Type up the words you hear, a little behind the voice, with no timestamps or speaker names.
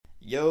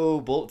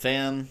Yo, Bolt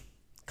fam.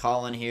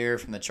 Colin here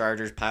from the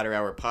Chargers Powder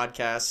Hour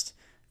podcast.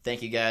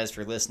 Thank you guys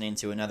for listening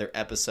to another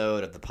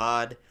episode of the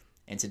pod.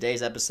 In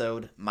today's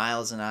episode,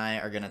 Miles and I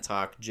are going to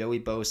talk Joey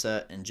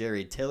Bosa and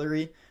Jerry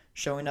Tillery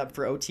showing up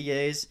for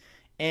OTAs.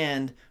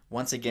 And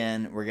once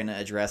again, we're going to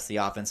address the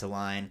offensive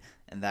line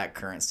and that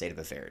current state of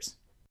affairs.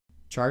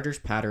 Chargers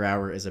Powder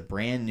Hour is a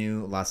brand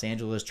new Los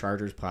Angeles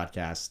Chargers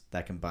podcast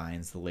that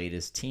combines the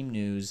latest team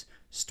news,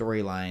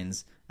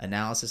 storylines,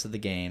 analysis of the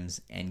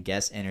games, and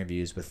guest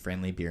interviews with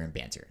friendly beer and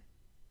banter.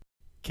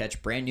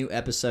 Catch brand new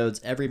episodes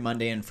every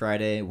Monday and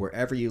Friday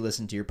wherever you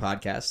listen to your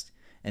podcast,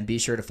 and be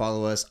sure to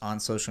follow us on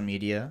social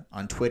media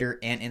on Twitter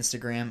and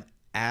Instagram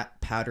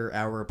at Powder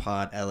Hour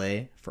Pod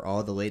LA for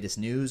all the latest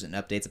news and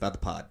updates about the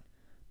pod.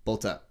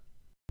 Bolt up.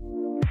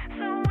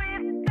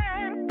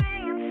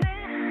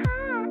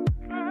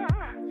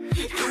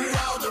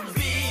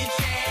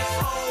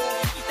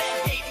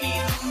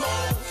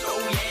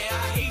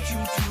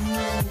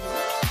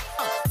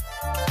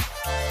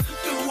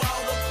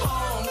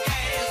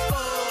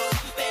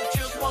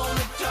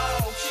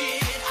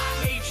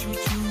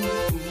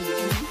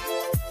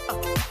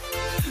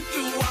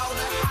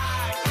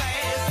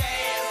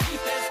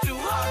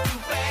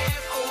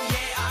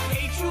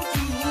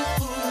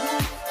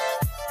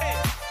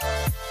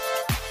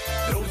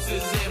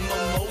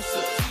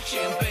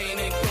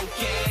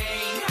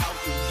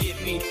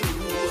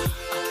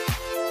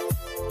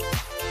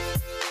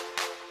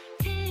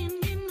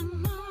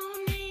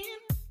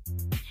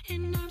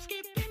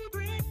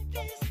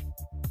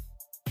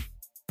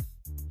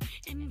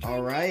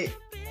 All right,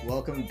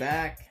 welcome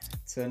back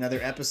to another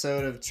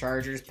episode of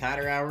Chargers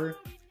Powder Hour,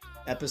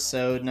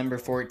 episode number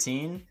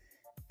 14,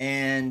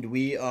 and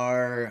we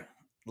are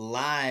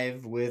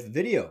live with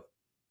video.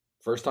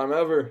 First time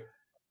ever.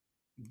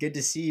 Good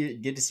to see you.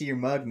 Good to see your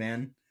mug,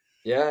 man.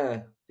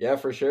 Yeah,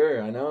 for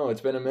sure. I know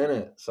it's been a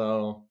minute,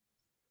 so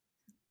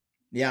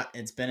yeah,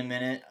 it's been a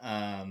minute.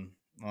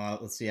 Well,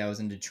 let's see. I was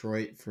in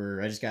Detroit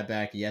I just got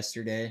back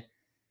yesterday.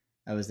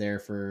 I was there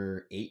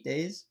for 8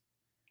 days.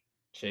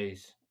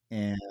 Jeez.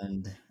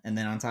 And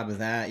then on top of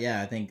that,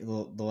 yeah, I think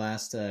the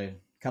last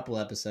couple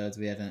episodes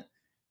we haven't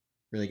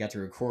really got to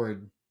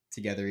record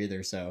together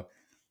either. So,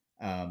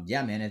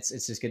 yeah, man, it's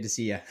just good to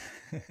see you.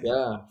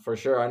 Yeah, for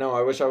sure. I know.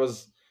 I wish I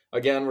was.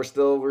 Again, we're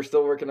still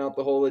working out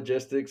the whole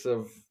logistics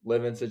of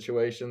living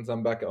situations.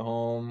 I'm back at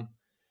home,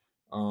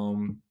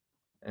 and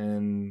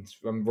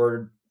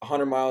we're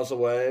 100 miles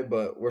away,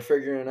 but we're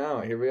figuring it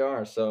out. Here we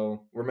are.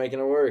 So we're making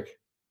it work.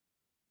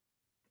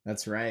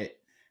 That's right.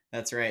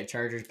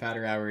 Chargers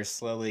Powder Hour is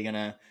slowly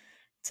gonna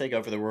take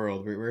over the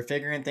world. We're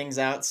figuring things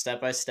out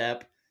step by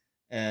step,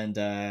 and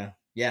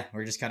yeah,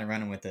 we're just kind of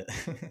running with it.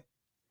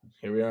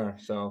 Here we are.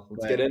 So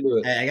let's get into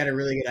it. I got a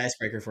really good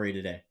icebreaker for you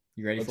today.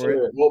 You ready Let's for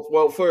it?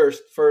 Well,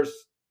 first,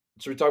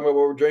 should we talk about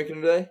what we're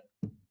drinking today?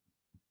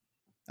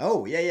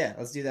 Oh yeah.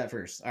 Let's do that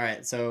first. All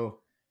right.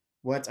 So,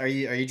 what are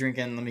you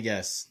drinking? Let me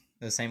guess.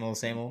 The same old,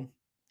 same old.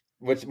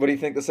 What do you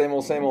think the same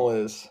old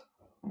is?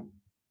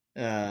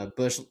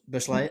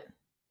 Bush Light.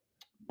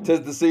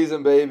 'Tis the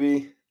season,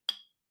 baby.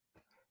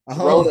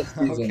 Rona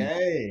season.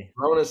 Okay.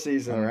 Rona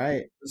season. All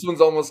right. This one's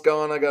almost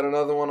gone. I got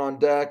another one on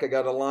deck. I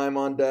got a lime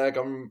on deck.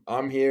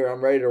 I'm here.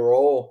 I'm ready to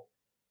roll.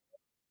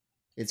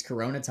 It's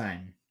Corona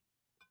time.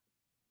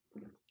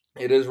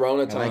 It is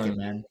Rona time. I like it,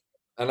 man.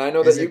 And I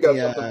know that you got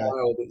something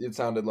wild that it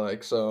sounded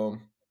like. So.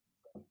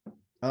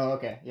 Oh,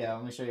 okay. Yeah,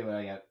 let me show you what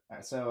I got. All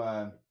right,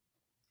 so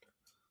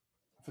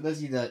for those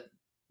of you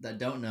that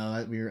don't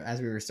know,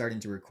 as we were starting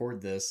to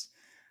record this,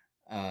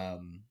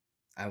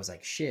 I was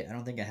like, shit, I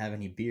don't think I have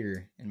any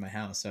beer in my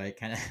house. So I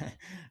kind of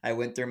I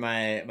went through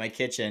my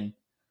kitchen,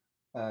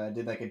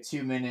 did like a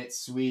 2-minute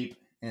sweep,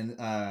 and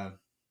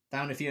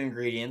found a few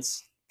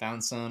ingredients.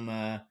 Found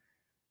some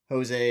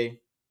Jose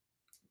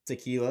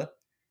tequila,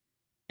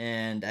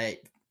 and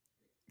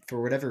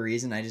for whatever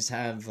reason, I just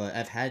have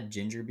I've had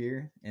ginger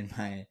beer in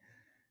my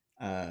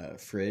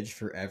fridge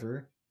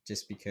forever,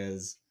 just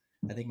because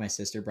I think my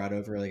sister brought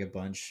over like a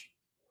bunch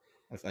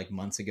of like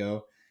months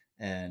ago,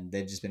 and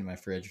they've just been in my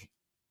fridge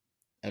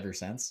ever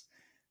since.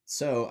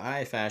 So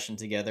I fashioned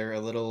together a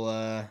little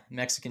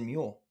Mexican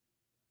mule.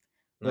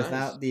 Nice.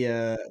 Without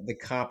the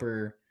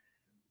copper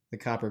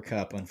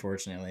cup.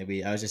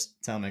 Unfortunately, I was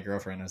just telling my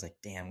girlfriend, I was like,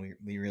 damn,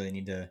 we really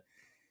need to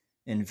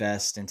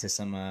invest into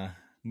some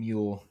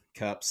mule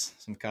cups,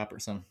 copper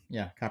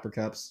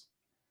cups.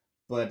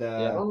 But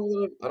I don't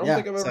think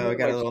I've ever. So I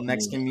got a little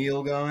Mexican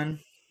mule going.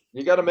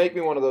 You got to make me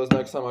one of those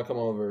next time I come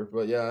over.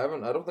 But yeah, I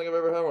don't think I've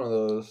ever had one of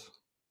those.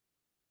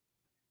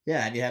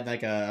 Yeah, have you had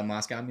like a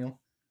Moscow mule?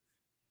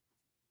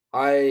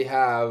 I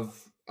have.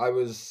 I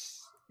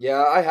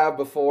have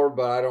before,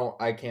 but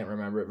I can't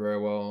remember it very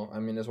well. I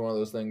mean, it's one of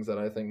those things that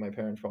I think my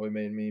parents probably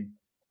made me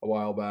a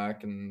while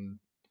back, and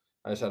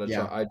I just had to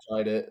try. I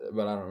tried it,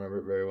 but I don't remember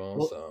it very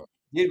well. So,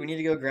 dude, we need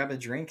to go grab a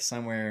drink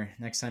somewhere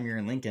next time you're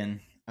in Lincoln.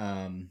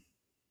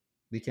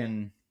 We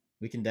can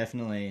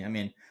definitely. I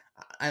mean,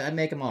 I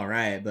make them all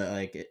right, but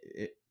like,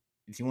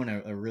 if you want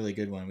a really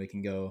good one, we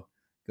can go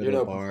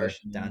to a bar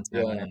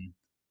downtown.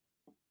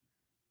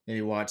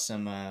 maybe watch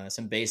some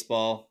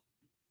baseball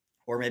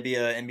or maybe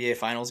a NBA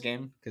Finals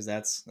game because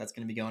that's going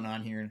to be going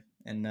on here.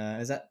 And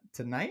is that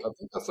tonight? I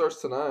think that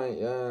starts tonight.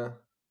 Yeah.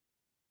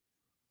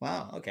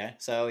 Wow. Okay.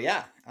 So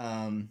yeah,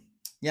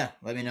 yeah.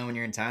 Let me know when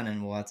you're in town,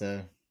 and we'll have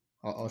to.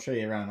 I'll show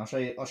you around. I'll show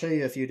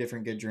you a few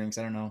different good drinks.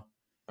 I don't know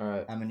All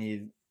right. how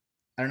many.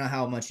 I don't know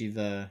how much you've.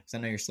 Cause I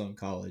know you're still in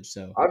college.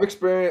 So I've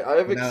experienced.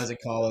 when I was in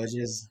college,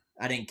 is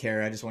I didn't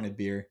care. I just wanted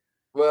beer.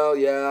 Well,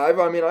 yeah.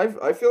 I mean,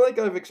 I feel like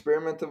I've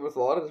experimented with a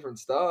lot of different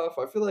stuff.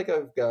 I feel like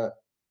I've got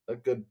a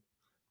good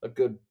a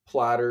good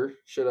platter,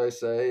 should I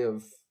say,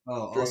 of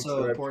Oh, drinks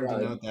also that I've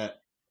tried.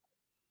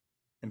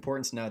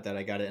 important to note that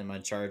I got it in my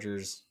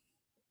Chargers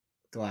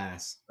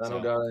glass. I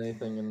don't So got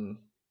anything in.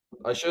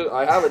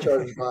 I have a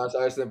Chargers glass.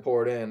 I just didn't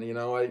pour it in. You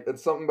know,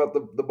 it's something about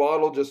the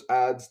bottle just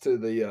adds to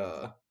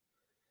the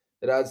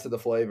it adds to the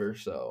flavor.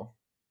 So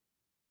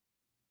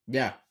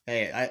yeah.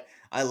 Hey,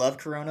 I love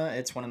Corona.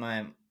 It's one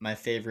of my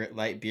favorite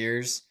light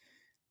beers.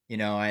 You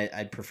know,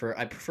 I prefer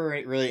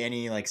really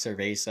any like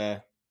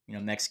cerveza,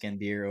 Mexican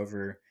beer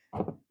over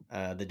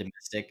the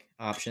domestic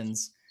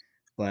options.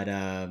 But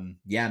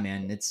yeah,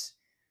 man, it's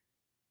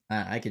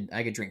I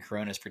could drink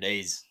Coronas for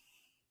days.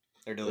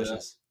 They're yeah,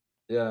 delicious.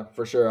 yeah,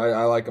 for sure.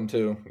 I like them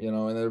too. You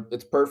know, and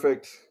it's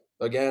perfect.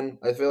 Again,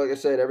 I feel like I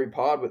said every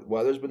pod, but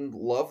weather's been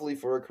lovely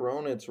for a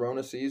Corona. It's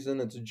Rona season.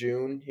 It's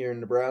June here in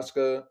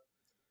Nebraska,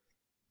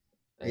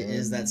 It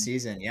is that and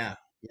season. Yeah,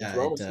 it's yeah.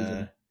 Rona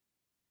season.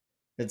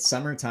 It's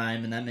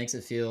summertime, and that makes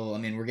it feel. I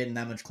mean, we're getting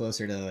that much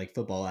closer to like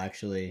football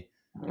actually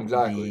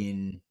Exactly.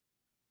 being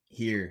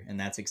here, and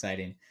that's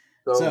exciting.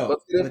 So So,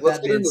 with let's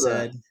that get being into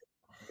that. said,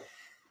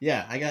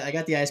 yeah, I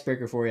got the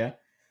icebreaker for you.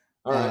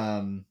 All right.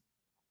 Um,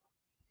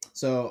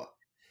 so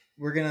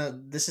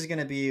this is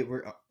gonna be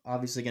we're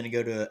obviously gonna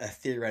go to a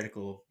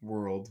theoretical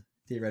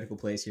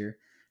place here,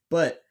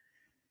 but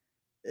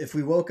if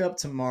we woke up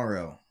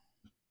tomorrow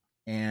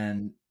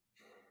and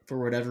for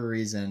whatever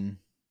reason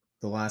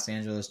the Los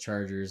Angeles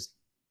Chargers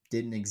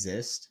didn't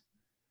exist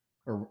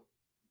or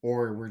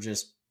were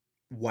just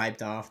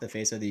wiped off the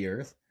face of the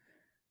earth,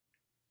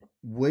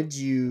 would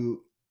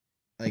you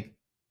like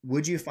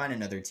would you find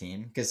another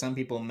team? Because some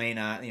people may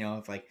not,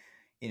 if like,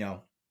 you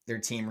know, their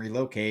team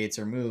relocates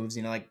or moves,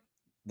 like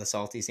the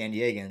salty San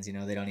Diegans,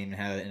 they don't even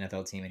have an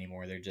NFL team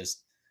anymore. They're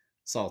just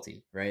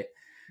salty, right?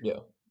 Yeah.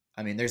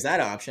 I mean, there's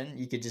that option.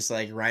 You could just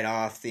like write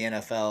off the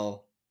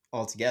NFL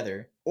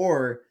altogether.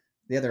 Or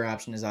the other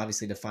option is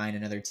obviously to find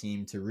another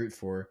team to root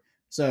for.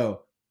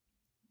 So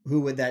who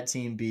would that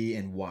team be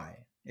and why?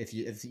 If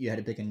you had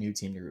to pick a new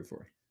team to root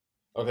for.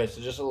 Okay,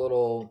 so just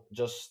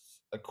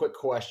a quick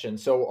question.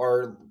 So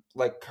are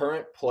like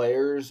current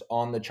players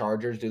on the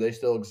Chargers, do they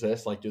still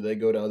exist? Like do they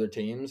go to other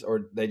teams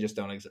or they just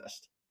don't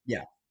exist?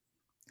 Yeah.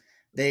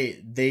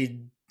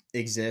 They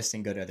exist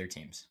and go to other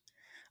teams.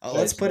 Okay,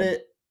 Let's put so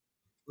it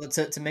let's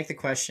to make the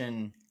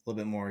question a little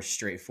bit more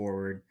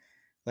straightforward.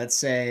 Let's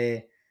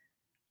say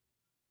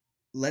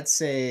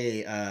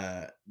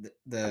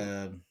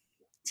the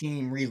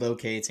team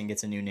relocates and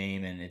gets a new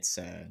name, and it's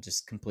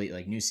just complete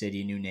like new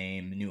city, new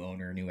name, new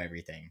owner, new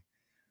everything.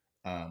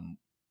 Um,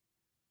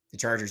 the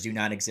Chargers do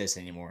not exist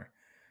anymore.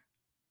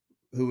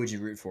 Who would you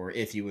root for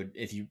if you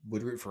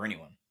would root for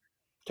anyone?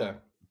 okay.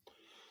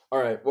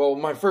 All right. Well,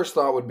 my first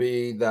thought would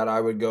be that I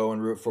would go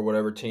and root for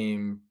whatever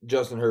team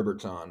Justin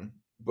Herbert's on.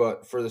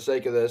 But for the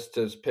sake of this,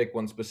 to pick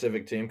one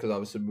specific team, because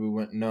obviously we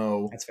wouldn't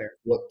know That's fair.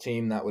 what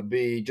team that would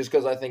be, just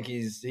because I think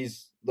he's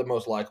the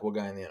most likable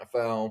guy in the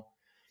NFL.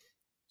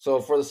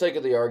 So for the sake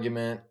of the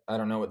argument, I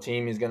don't know what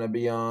team he's going to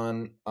be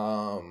on.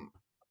 I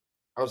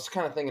was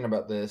kind of thinking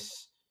about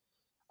this.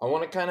 I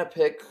want to kind of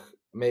pick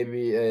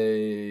maybe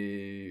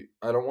a.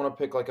 I don't want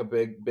to pick like a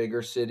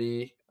bigger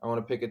city. I want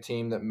to pick a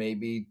team that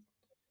maybe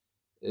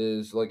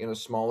is like in a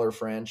smaller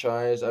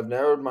franchise. I've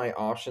narrowed my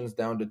options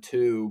down to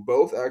two,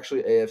 both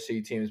actually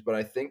AFC teams, but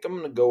I think I'm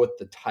going to go with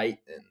the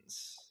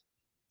Titans.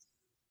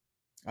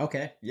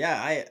 Okay,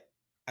 yeah,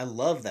 I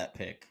love that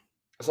pick.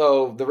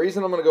 So the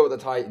reason I'm going to go with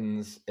the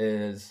Titans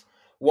is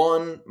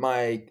one,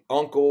 my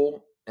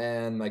uncle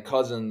and my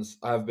cousins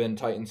have been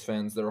Titans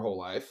fans their whole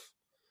life.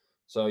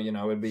 So, you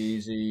know, it'd be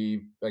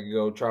easy. I could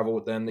go travel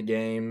with them to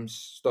games,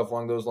 stuff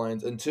along those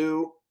lines. And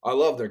two, I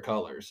love their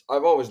colors.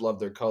 I've always loved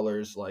their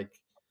colors, like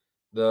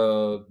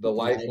the The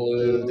light light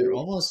blue, they're blue.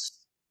 almost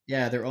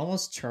yeah, they're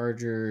almost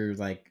Charger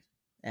like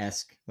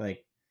esque,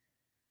 like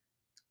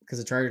because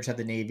the Chargers have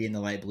the navy and the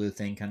light blue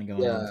thing kind of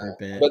going Yeah. on for a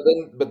bit.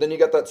 But then you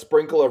got that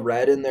sprinkle of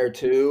red in there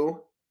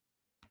too.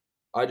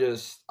 I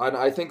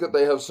think that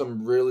they have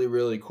some really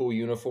really cool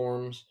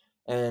uniforms.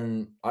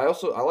 And I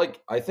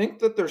think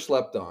that they're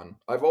slept on.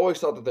 I've always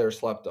thought that they're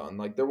slept on.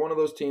 Like they're one of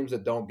those teams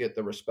that don't get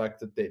the respect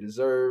that they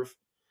deserve.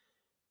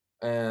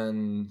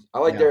 And I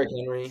like Yeah, Derrick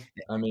Henry.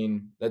 I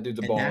mean, that dude's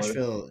a and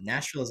baller.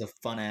 Nashville is a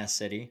fun ass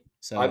city, I've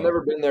so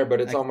never been there, but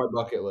it's I on my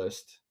bucket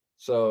list.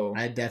 So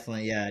I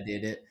definitely yeah,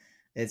 dude.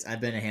 It's I've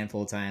been a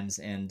handful of times,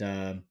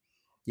 and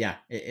yeah,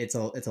 it's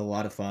a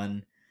lot of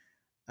fun.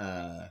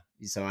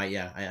 So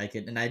I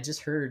could, and I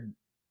just heard,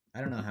 I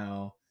don't know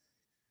how.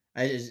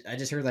 I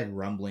just heard like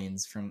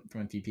rumblings from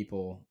a few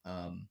people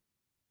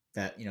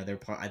that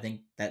I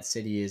think that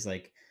city is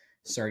like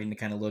starting to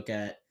kind of look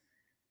at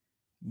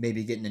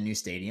maybe getting a new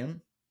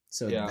stadium.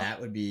 So Yeah, I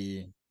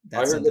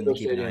that's heard that something to their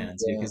keep an eye stadium. on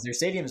too, Yeah, because their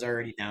stadium's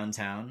already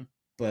downtown.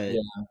 But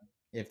yeah,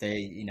 if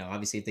they,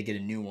 obviously if they get a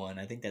new one,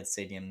 I think that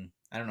stadium,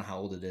 I don't know how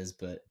old it is,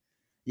 but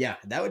yeah,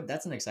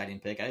 that's an exciting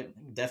pick. I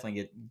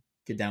definitely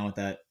get down with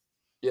that.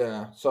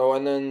 yeah. So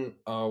and then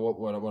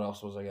what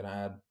else was I gonna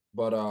add?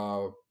 But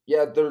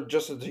yeah, they're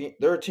just a team.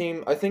 They're a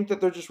team. I think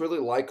that they're just really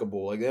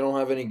likable. Like they don't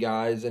have any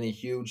guys, any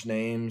huge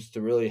names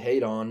to really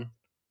hate on.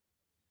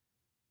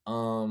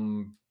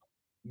 Um,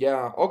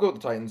 yeah, I'll go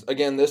with the Titans.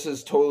 Again, this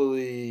is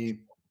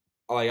totally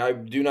like I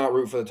do not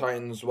root for the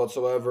Titans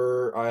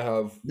whatsoever. I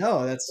have No,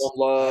 one that's a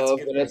love,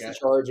 good and pick. it's the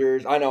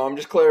Chargers. I know. I'm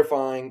just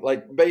clarifying. My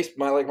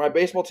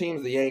baseball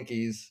team's the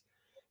Yankees,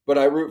 but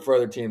I root for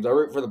other teams. I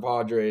root for the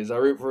Padres. I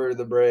root for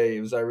the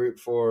Braves. I root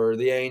for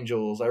the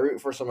Angels. I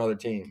root for some other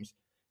teams.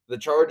 The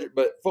Charger,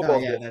 but No,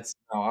 football's yeah, different.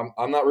 No,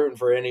 I'm not rooting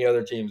for any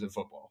other teams in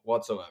football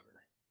whatsoever.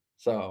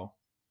 So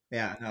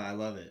no, I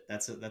love it.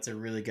 That's a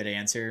really good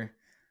answer.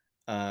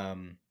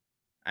 Um,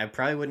 I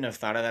probably wouldn't have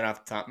thought of that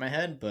off the top of my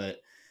head,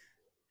 but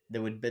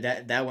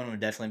that one would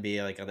definitely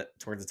be like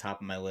towards the top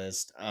of my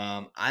list.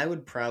 I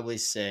would probably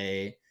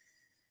say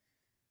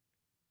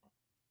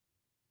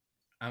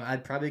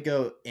I'd probably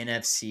go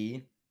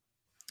NFC.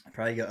 I'd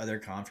probably go other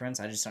conference.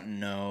 I just don't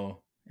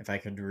know if I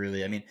could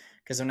really. I mean,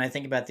 because when I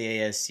think about the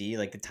AFC,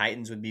 like the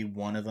Titans would be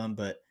one of them,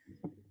 but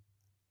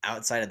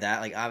outside of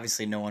that, like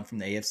obviously no one from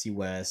the AFC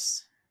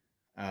West.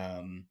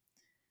 Um,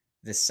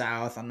 the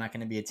South, I'm not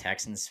going to be a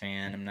Texans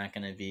fan. I'm not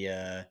going to be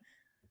a.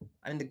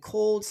 I mean, the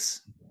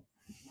Colts.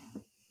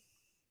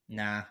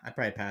 Nah, I'd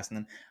probably pass on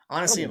them. I don't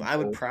Honestly, think I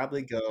would so.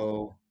 probably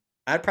go.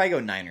 I'd probably go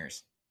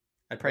Niners.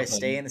 I'd probably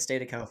stay Okay. in the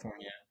state of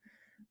California.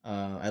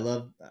 I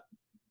love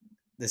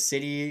the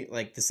city.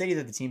 Like the city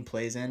that the team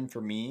plays in,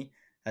 for me,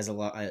 has a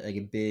lot like a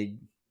big.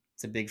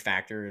 It's a big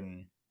factor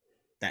in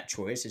that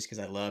choice, just because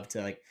I love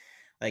to like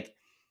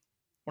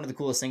one of the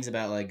coolest things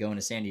about like going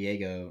to San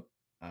Diego,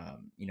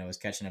 is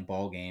catching a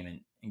ball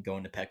game and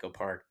going to Petco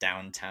Park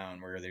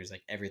downtown where there's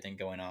like everything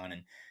going on,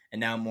 and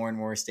now more and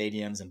more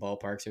stadiums and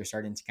ballparks are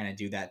starting to kind of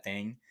do that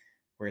thing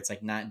where it's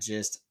like not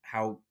just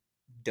how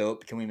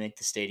dope can we make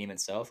the stadium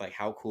itself, like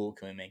how cool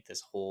can we make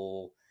this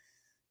whole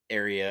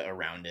area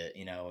around it,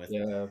 with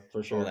Yeah, for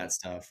all sure. that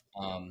stuff.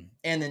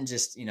 And then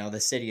just the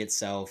city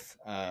itself.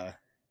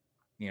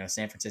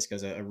 San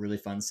Francisco's a really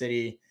fun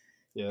city,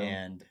 Yeah.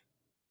 and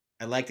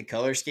I like the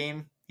color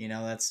scheme.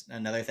 That's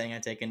another thing I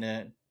take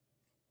into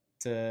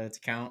to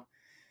count.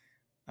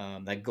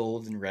 That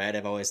gold and red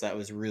I've always thought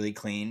was really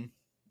clean,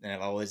 and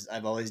I've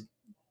always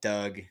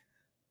dug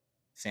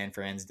San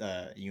Fran's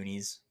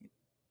unis.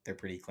 They're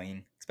pretty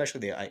clean,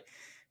 especially I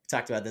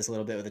talked about this a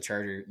little bit with the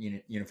Charger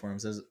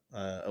uniforms. Those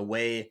the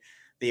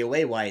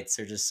away whites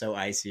are just so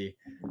icy,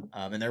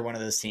 and they're one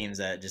of those teams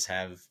that just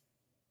have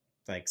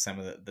like some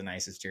of the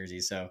nicest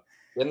jerseys. So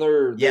And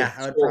they're yeah,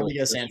 I would historic. probably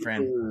go San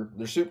Fran.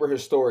 They're super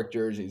historic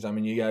jerseys. I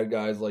mean, you got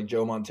guys like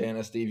Joe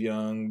Montana, Steve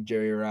Young,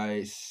 Jerry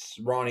Rice,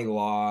 Ronnie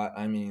Lott.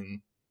 I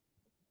mean,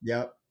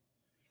 Yep.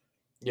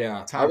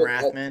 yeah, Tom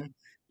Rathman,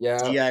 yeah,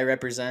 GI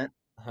represent.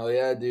 hell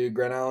yeah, dude.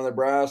 Grand Island,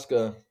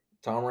 Nebraska.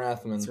 Tom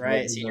That's Rathman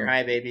right. Senior represent.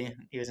 high, baby.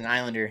 He was an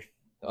Islander.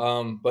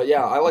 But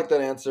yeah, I like that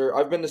answer.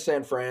 I've been to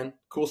San Fran.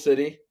 Cool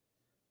city.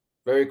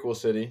 Very cool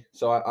city.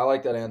 So I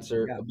like that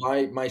answer.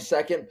 Yeah. My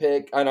second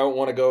pick, I don't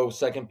want to go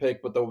second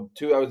pick, but the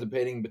two I was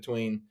debating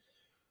between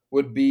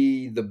would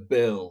be the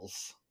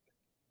Bills.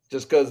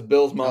 Just because Okay.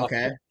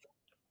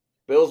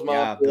 Bills Yeah.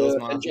 Mafia, Bills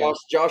and Mafia.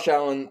 Josh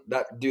Allen.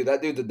 That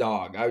dude's a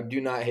dog. I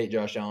do not hate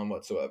Josh Allen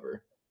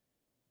whatsoever.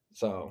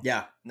 So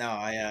Yeah. No,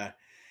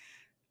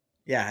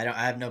 yeah,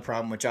 I have no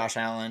problem with Josh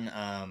Allen.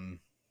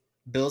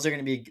 Bills they're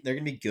gonna be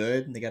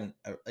good. They got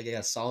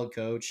a solid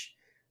coach.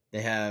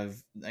 They have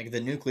like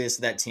the nucleus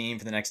of that team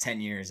for the next 10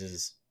 years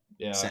is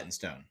yeah, set in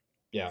stone.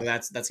 yeah. So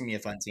that's gonna be a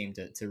fun team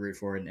to root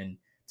for and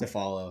to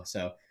follow.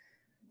 So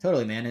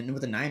totally, man. And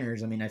with the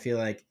Niners, I mean, I feel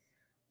like,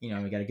 we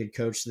got a good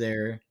coach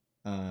there.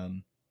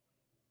 Um,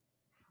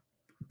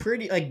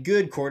 pretty like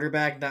good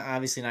quarterback. Not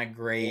obviously not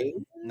great.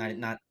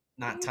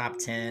 Not top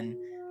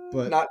 10,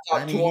 but Not I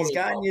top mean 20.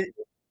 No.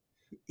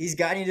 he's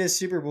gotten you to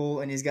Super Bowl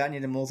and he's gotten you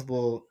to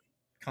multiple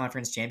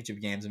conference championship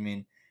games. I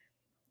mean,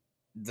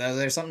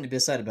 there's something to be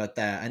said about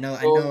that. I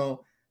Well,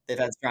 know they've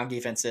had strong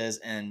defenses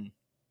and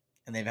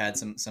they've had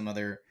some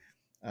other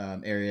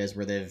areas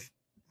where they've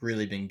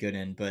really been good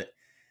in, but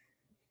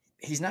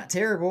he's not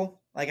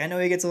terrible. Like I know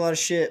he gets a lot of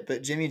shit,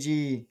 but Jimmy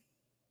G, he's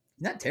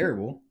not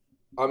terrible.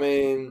 I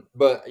mean,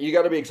 but you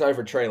got to be excited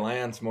for Trey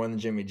Lance more than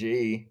Jimmy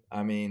G.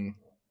 I mean,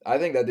 I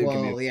think that dude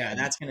could be. Well, yeah,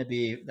 that's gonna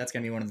be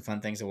one of the fun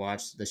things to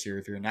watch this year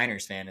if you're a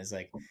Niners fan is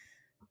like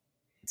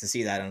to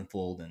see that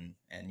unfold and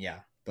yeah.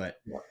 But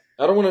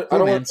I don't want to. I cool,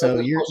 don't want man. to turn So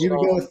this you question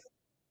would go on. with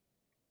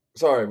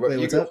Sorry, but wait,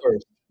 you what's go up?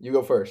 first. You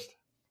go first.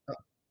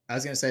 I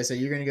was gonna say so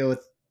you're gonna go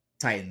with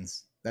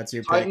Titans. That's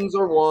your pick. Titans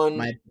are one.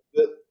 My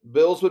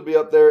Bills would be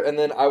up there, and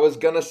then I was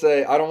gonna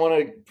say I don't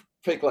want to.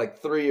 pick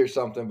like 3 or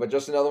something, but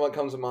just another one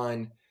comes to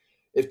mind.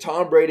 If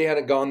Tom Brady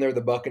hadn't gone there,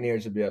 the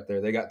Buccaneers would be up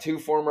there. They got 2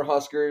 former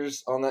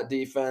Huskers on that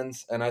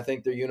defense, and I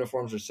think their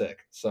uniforms are sick.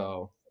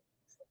 So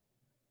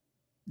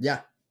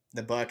Yeah,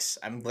 the Bucks.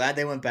 I'm glad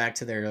they went back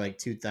to their like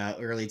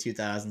 2000 early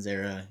 2000s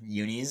era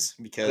unis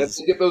and if because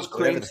they get those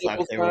whatever the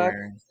fuck creamsicles they were back,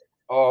 wearing.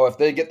 oh, if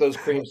they get those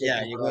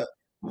Yeah, creamsicles you back,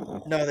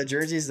 look. No, the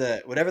jerseys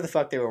that whatever the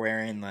fuck they were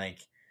wearing,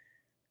 like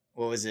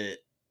what was it,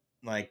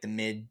 like the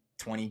mid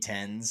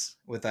 2010s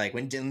with like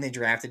when didn't they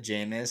drafted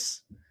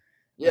Jameis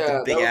with the yeah,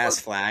 that big was ass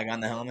like flag on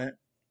the helmet?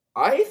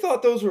 I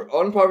thought those were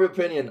unpopular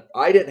opinion.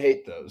 I didn't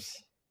hate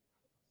those.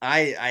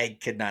 I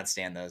could not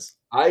stand those.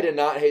 I did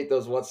not hate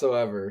those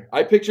whatsoever.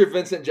 I picture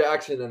Vincent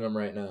Jackson in them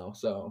right now.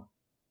 So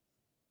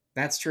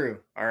That's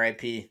true.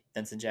 R.I.P.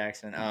 Vincent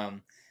Jackson.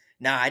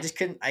 Nah, I just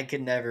couldn't. I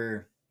could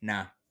never.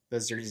 Nah,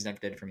 those jerseys never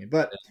did it for me.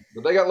 But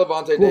but they got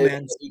Levante cool, Davis,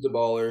 man. he's a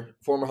baller,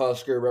 former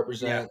Husker, Yeah,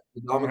 represent.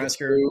 former Dominican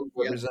Husker. Sue,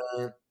 Yep,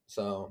 represent.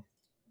 So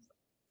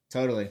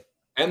totally.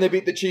 and they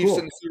beat the Chiefs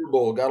in Cool. the Super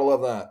Bowl. Gotta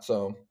love that.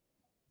 So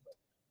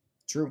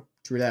True.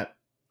 True that.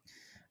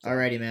 so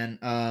Alrighty, man.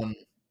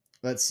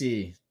 Let's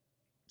see.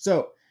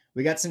 So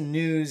we got some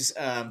news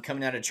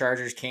coming out of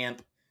Chargers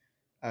camp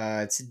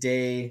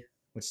today,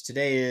 which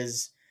today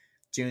is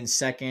June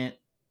 2nd.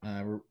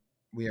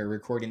 We are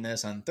recording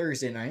this on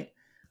Thursday night.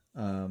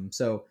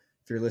 So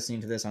if you're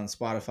listening to this on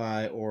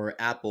Spotify or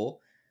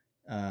Apple,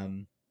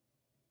 um,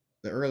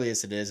 the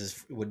earliest it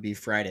is would be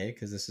Friday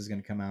because this is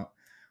going to come out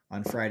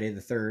on Friday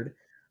the 3rd.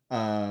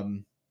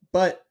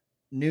 But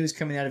news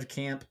coming out of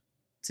camp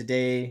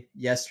today,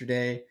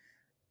 yesterday,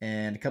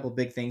 and a couple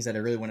big things that I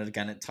really wanted to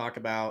kind of talk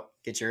about,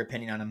 get your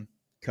opinion on them,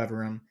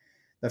 cover them.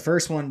 The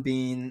first one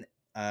being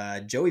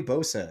Joey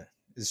Bosa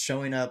is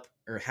showing up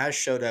or has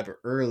showed up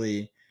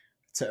early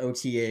to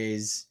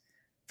OTAs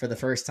for the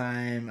first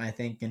time, I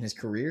think, in his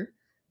career,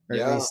 or at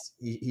yeah, least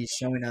he's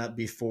showing up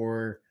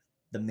before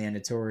the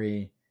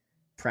mandatory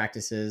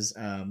practices.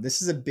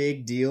 This is a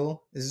big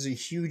deal. This is a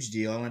huge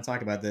deal. I want to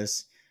talk about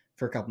this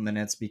for a couple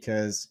minutes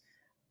because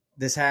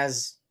this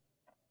has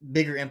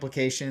bigger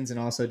implications and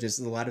also just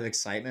a lot of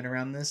excitement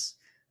around this.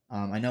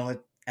 I know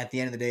at the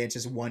end of the day, it's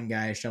just one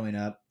guy showing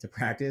up to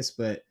practice,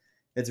 but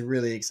it's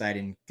really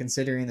exciting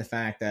considering the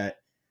fact that,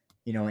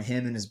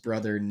 him and his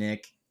brother,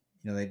 Nick,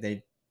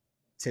 they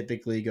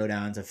typically go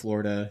down to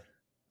Florida.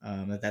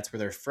 That's where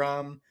they're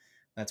from.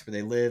 That's where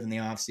they live in the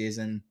off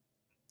season,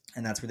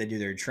 and that's where they do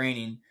their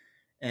training.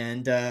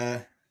 And,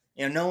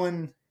 no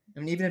one, I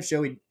mean, even if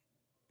Joey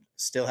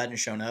still hadn't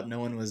shown up, no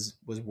one was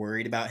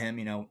worried about him.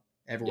 yeah,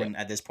 Everyone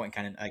at this point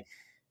kind of like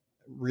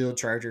real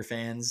Charger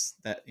fans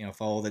that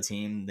follow the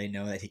team, they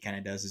know that he kind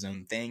of does his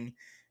own thing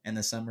in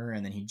the summer,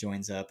 and then he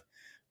joins up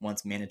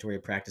once mandatory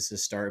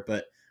practices start.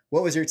 But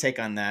what was your take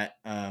on that?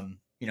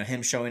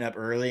 Him showing up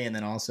early, and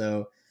then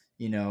also,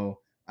 you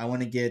know, I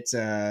want to get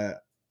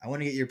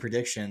your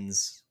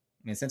predictions.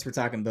 I mean, since we're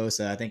talking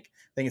Bosa, I think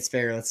it's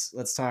fair.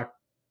 Let's talk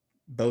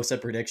Bosa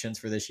predictions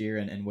for this year,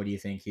 and what do you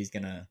think he's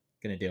gonna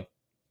do?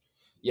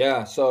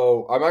 yeah.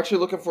 So I'm actually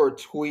looking for a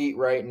tweet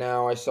right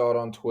now. I saw it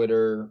on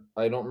Twitter.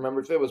 I don't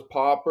remember if it was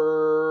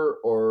Popper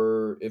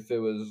or if it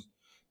was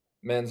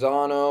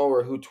Manzano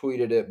or who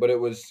tweeted it, but it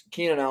was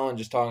Keenan Allen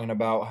just talking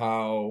about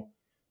how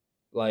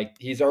like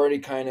he's already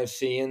kind of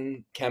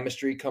seeing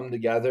chemistry come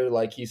together.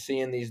 Like he's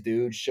seeing these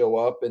dudes show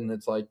up, and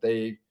it's like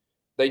they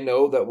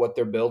know that what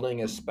they're building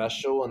is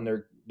special, and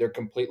they're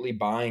completely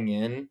buying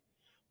in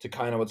to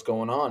kind of what's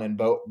going on. And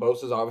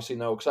Bosa's obviously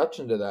no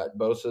exception to that.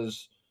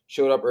 Bosa's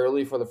showed up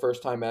early for the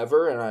first time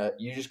ever, and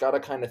you just got to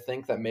kind of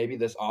think that maybe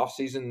this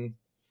offseason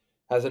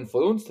has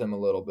influenced him a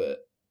little bit.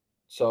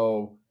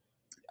 So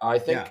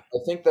Yeah. I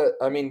think that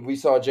I mean we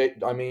saw J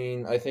I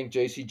mean I think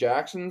JC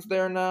Jackson's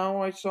there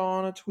now. I saw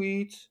on a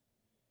tweet.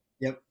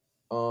 Yep.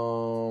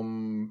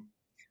 Um,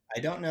 I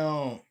don't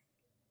know.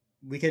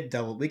 We could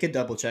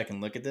double check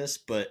and look at this,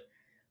 but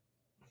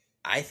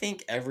I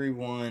think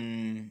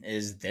everyone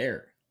is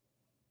there.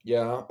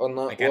 yeah, on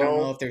that. Like I don't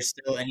Well, know if there's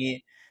still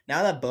any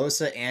now that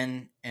Bosa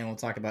and we'll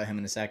talk about him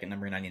in a second,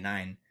 number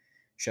 99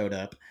 showed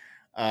up.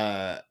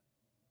 Uh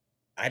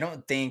I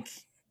don't think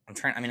I'm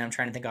trying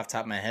to think off the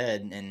top of my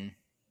head and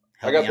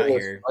I help me got the out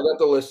list. here. I got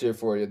the list here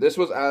for you. This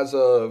was as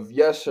of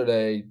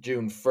yesterday,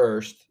 June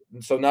 1st.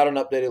 So not an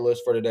updated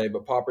list for today,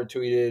 but Popper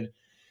tweeted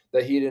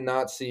that he did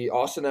not see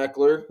Austin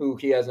Eckler, who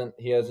he hasn't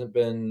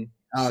been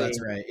Oh, that's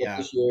seen right. yet Yeah.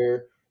 this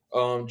year.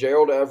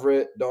 Gerald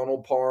Everett,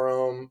 Donald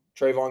Parham,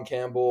 Trayvon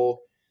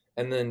Campbell,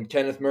 and then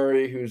Kenneth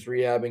Murray, who's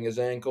rehabbing his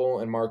ankle,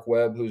 and Mark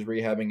Webb, who's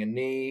rehabbing a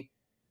knee.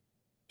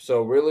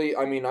 So really,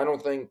 I mean,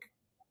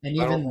 And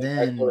I don't even think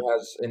then, Eckler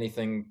has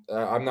anything.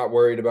 I'm not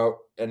worried about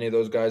any of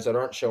those guys that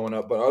aren't showing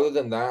up. But other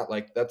than that,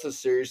 like that's a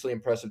seriously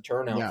impressive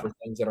turnout yeah. for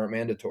things that aren't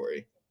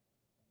mandatory.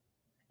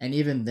 And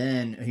even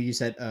then, who you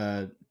said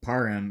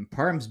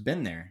Parham's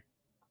been there.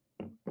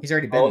 He's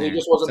already been Oh, he there.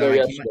 just wasn't So there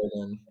like he might yesterday.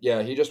 Then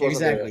yeah, he just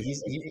wasn't there exactly.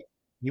 yesterday.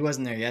 He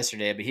wasn't there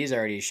yesterday, but he's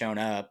already shown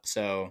up.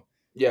 So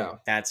Yeah,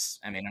 that's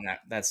I mean, I'm not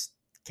that's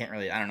can't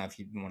really I don't know if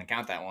you want to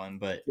count that one,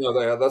 but no,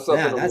 that's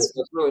nothing. yeah, that's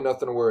That's really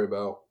nothing to worry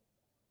about.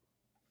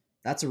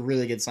 That's a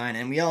really good sign.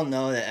 And we all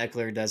know that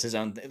Eckler does his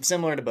own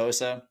similar to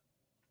Bosa.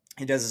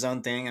 He does his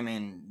own thing. I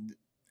mean,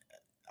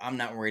 I'm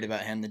not worried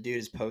about him. The dude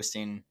is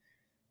posting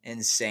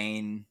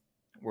insane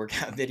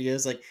workout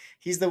videos. Like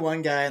he's the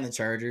one guy in the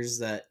Chargers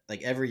that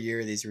like every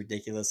year these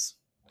ridiculous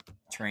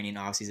training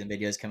offseason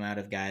videos come out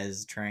of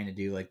guys trying to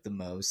do like the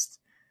most,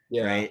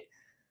 Yeah, right?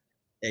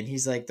 And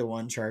he's like the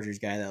one Chargers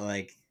guy that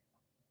like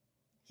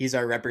he's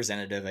our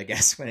representative, I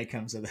guess, when it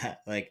comes to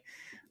that. Like,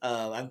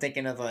 I'm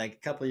thinking of like a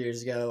couple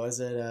years ago,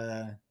 was it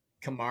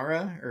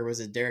Kamara or was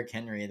it Derrick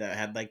Henry that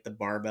had like the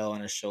barbell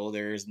on his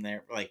shoulders and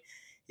they're like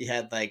he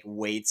had like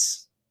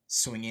weights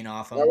swinging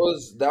off him.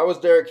 that was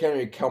Derrick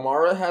Henry.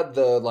 Kamara had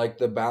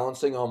the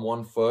balancing on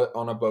one foot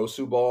on a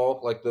Bosu ball,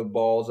 like the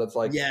balls that's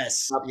like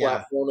Yes, that yeah,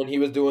 platform, and he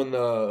was doing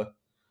they're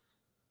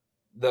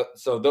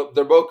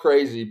both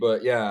crazy,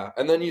 but yeah.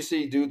 And then you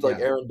see dudes like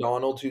yeah, Aaron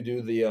Donald who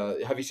do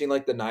the have you seen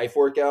like the knife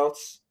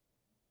workouts?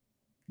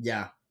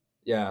 yeah.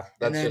 Yeah,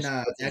 And then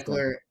that's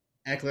insane.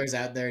 Eckler's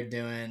out there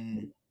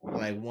doing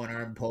like one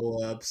arm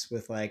pull ups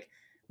with like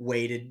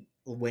weighted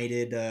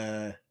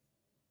you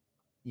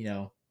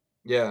know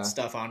Yeah.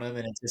 stuff on him,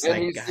 and it's just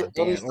And like god he's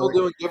damn. still Or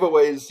doing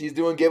giveaways. He's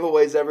doing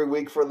giveaways every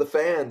week for the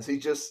fans.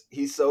 He's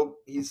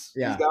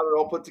yeah, got it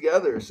all put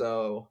together.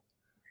 So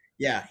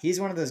yeah, he's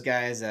one of those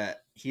guys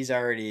that he's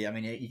already. I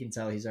mean, you can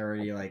tell he's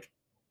already like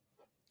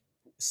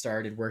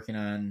started working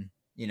on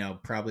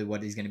probably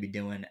what he's going to be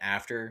doing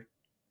after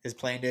his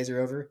playing days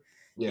are over.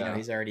 yeah,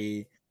 He's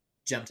already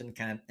jumped in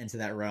kind of into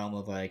that realm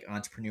of like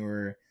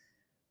entrepreneur,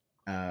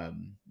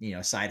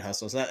 side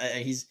hustle. So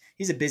he's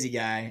a busy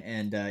guy,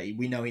 and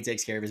we know he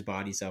takes care of his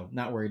body, so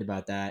not worried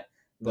about that.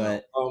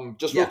 no. But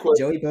Just real yeah, quick.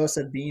 Joey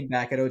Bosa being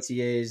back at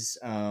OTAs.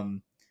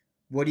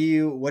 What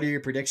are your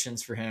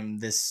predictions for him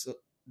this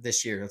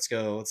year? Let's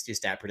go. Let's do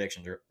stat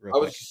predictions real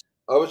quick.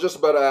 I was just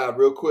about to add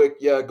real quick.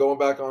 Yeah, going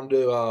back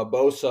onto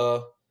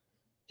Bosa.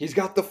 He's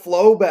got the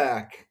flow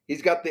back.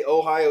 He's got the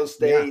Ohio Yeah,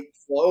 State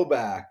flow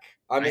back.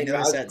 I I mean,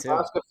 noticed as that too.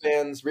 Nebraska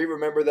fans, we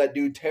remember that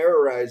dude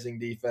terrorizing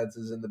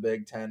defenses in the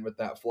Big Ten with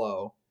that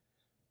flow.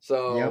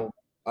 So Yep.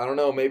 I don't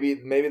know. Maybe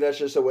that's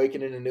just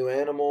awakening a new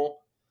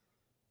animal.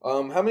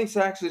 How many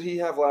sacks did he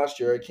have last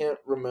year? I can't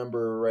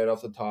remember right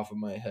off the top of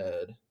my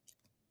head.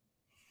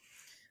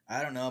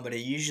 I don't know, but he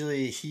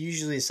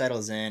usually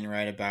settles in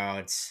right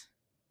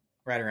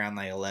around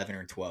like 11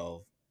 or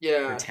 12 or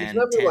Yeah, he's 10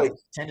 never 10 like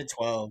to 10 to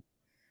 12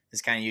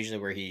 is kind of usually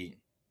where he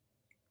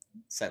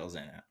settles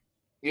in at.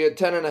 he had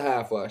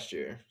 10.5 last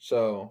year.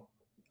 So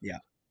Yeah.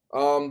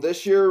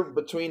 this year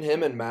between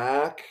him and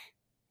Mac,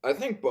 I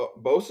think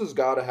Bosa's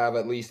got to have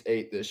at least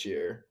 8 this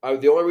year.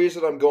 The only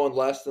reason I'm going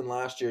less than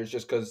last year is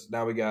just because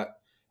now we got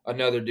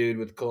another dude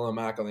with Khalil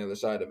Mack on the other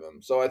side of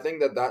him. So I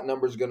think that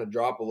number is going to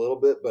drop a little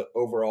bit, but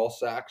overall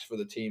sacks for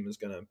the team is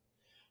going to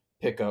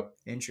pick up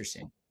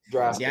Interesting. See,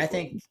 I drastically.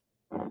 think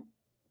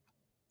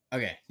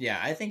okay, yeah,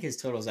 I think his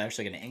total is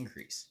actually going to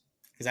increase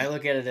because I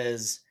look at it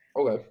as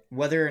Okay.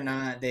 whether or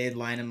not they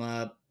line him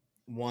up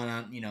one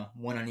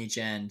on each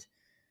end,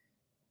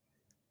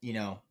 you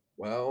know,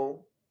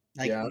 Well,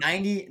 like yeah.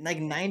 90 like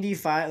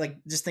 95, like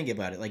just think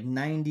about it, like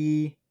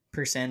 90%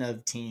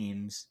 of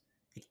teams,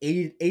 like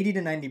 80 to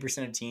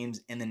 90% of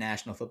teams in the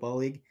National Football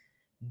League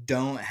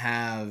don't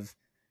have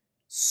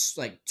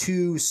like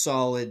two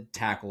solid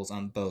tackles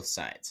on both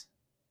sides.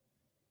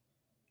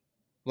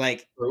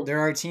 Like True. there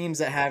are teams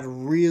that have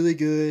really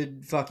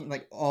good fucking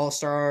like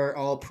all-star,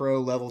 all-pro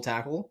level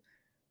tackle,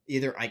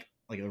 either like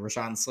a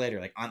Rashawn Slater,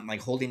 like on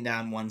like holding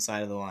down one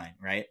side of the line,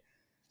 right?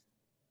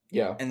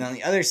 Yeah. And on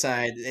the other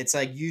side, it's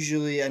like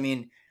usually, I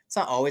mean, it's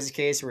not always the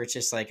case where it's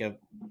just like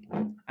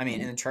I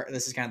mean, in the chart,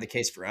 this is kind of the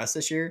case for us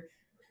this year,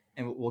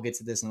 and we'll get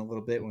to this in a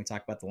little bit when we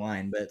talk about the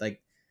line. But like,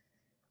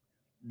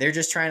 they're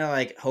just trying to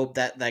like hope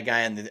that that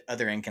guy on the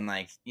other end can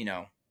like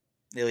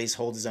at least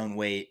hold his own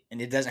weight,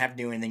 and it doesn't have to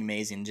do anything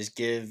amazing. Just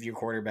give your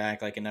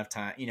quarterback like enough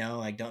time,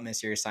 like don't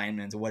miss your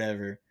assignments or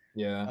whatever.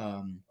 Yeah.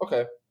 Um,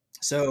 Okay.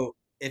 so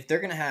if they're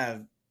gonna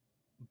have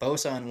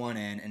Bosa on one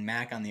end and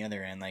Mac on the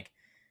other end, like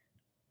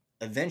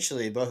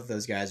eventually both of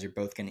those guys are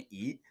both gonna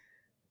eat,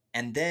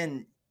 and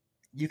then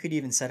you could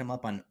even set them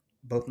up on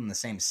both on the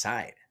same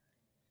side.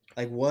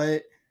 Like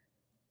what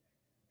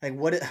are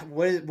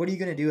you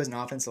gonna do as an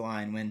offensive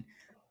line when,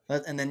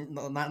 and then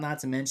not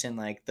to mention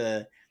like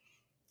the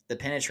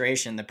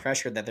penetration, the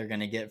pressure that they're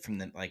gonna get from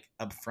the like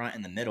up front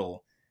in the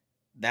middle.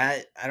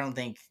 That I don't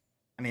think.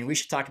 I mean, we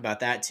should talk about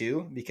that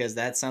too because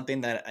that's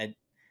something that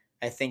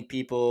I think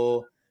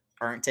people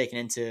aren't taking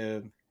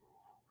into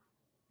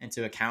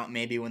account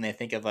maybe when they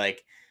think of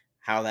like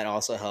how that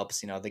also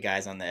helps the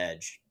guys on the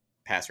edge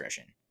pass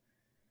rushing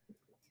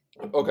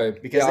Okay.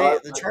 because Yeah.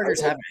 the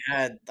Chargers haven't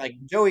had like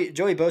Joey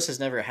Bosa's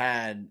never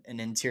had an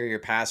interior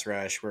pass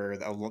rush where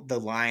the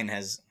line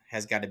has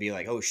got to be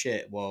like, oh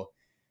shit, well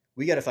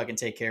we got to fucking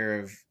take care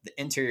of the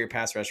interior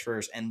pass rush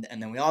first, and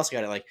then we also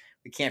got to like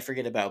we can't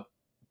forget about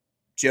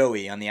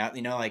Joey on the out.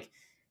 Like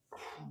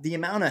the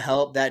amount of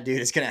help that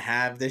dude is gonna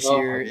have this Oh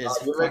my year is God,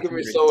 you're making fucking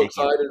me so ridiculous.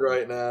 excited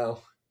right now.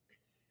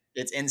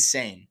 It's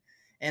insane.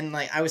 And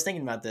like I was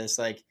thinking about this,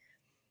 like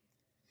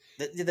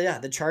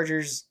the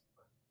Chargers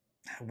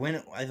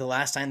when the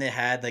last time they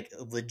had like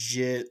a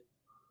legit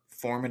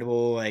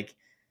formidable like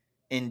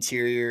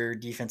interior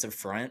defensive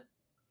front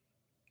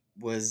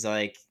was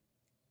like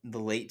the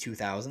late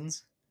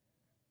 2000s.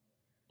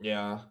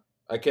 Yeah,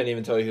 I can't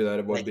even tell you who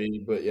that would Like,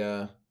 be, but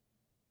yeah.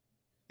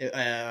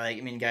 like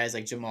I mean, guys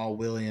like Jamal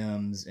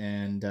Williams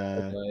and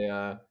Okay,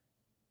 yeah.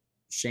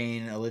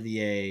 Shane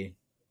Olivier.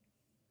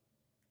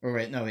 Or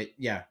wait, no, wait,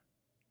 yeah,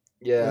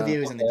 Yeah. Olivier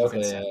was in the Okay.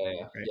 defense Okay. center, Yeah.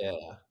 Yeah. right? Yeah.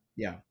 Yeah.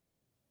 Yeah.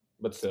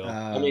 But still,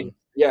 I mean, Um,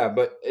 yeah.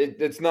 But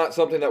it's not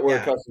something that we're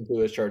yeah. accustomed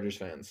to as Chargers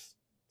fans.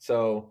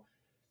 So,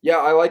 yeah,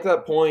 I like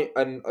that point.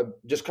 And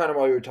just kind of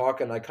while you were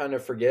talking, I kind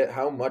of forget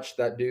how much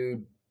that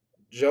dude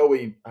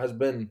Joey has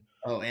been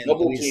Oh, and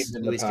double teamed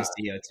in the Luis past.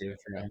 Castillo too.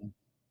 For him.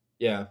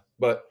 Yeah,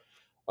 but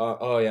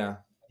oh yeah,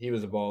 he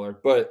was a baller.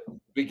 But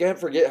we can't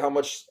forget how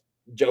much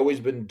Joey's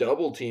been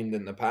double teamed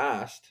in the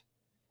past.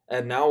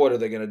 And now what are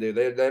they going to do?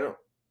 They don't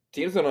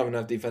teams don't have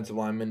enough defensive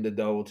linemen to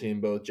double team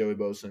both Joey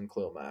Bosa and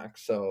Khalil Mack.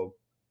 So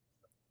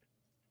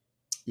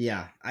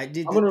Yeah, I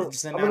did. I'm gonna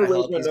Just the I'm amount gonna of raise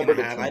help my he's gonna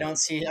number to have. I 10. don't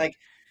see like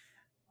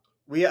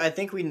we. I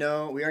think we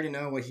know. We already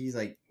know what he's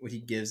like. What he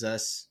gives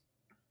us,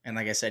 and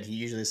like I said, he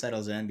usually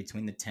settles in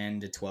between the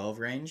 10 to 12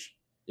 range.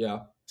 Yeah,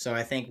 So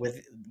I think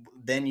with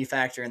then you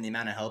factor in the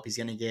amount of help he's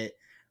gonna get.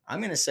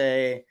 I'm gonna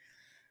say,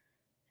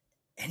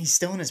 and he's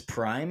still in his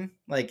prime.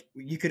 Like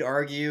you could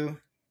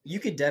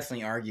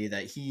definitely argue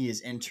that he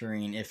is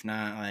entering, if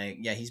not like,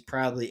 yeah, he's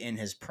probably in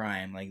his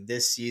prime. Like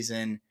this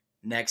season,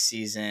 next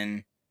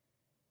season,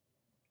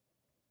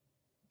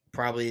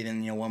 probably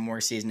even one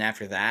more season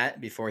after that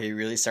before he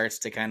really starts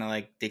to kind of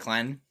like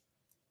decline.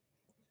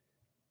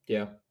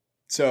 yeah,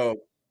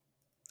 So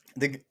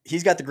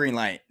he's got the green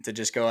light to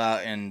just go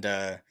out and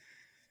have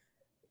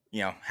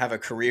a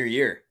career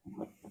year.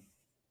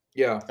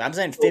 yeah. So I'm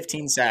saying So,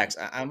 15 sacks.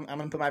 I'm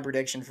gonna put my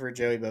prediction for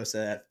Joey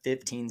Bosa at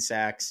 15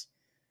 sacks,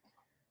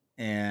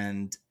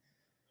 and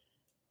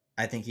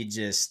I think he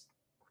just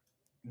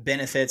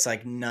benefits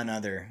like none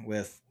other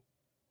with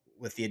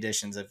the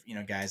additions of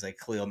guys like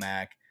Khalil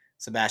Mack,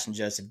 Sebastian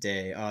Joseph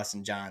Day,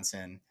 Austin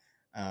Johnson,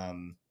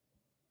 um,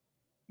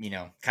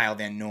 Kyle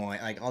Van Noy,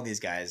 like all these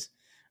guys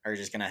are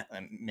just gonna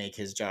make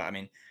his job. I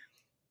mean,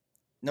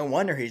 no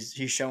wonder he's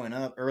showing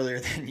up earlier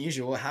than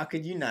usual. How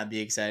could you not be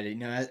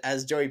excited?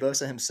 As Joey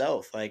Bosa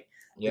himself, like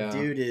the yeah,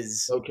 dude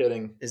is no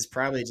kidding. is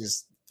probably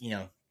just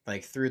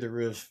like through the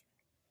roof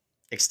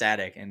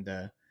ecstatic, and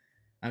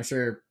I'm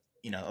sure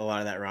a lot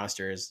of that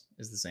roster is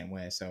the same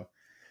way. So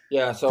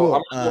Yeah, so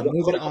cool. I'm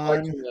Moving gonna go back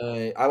on. to my.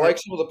 I Yep. like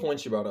some of the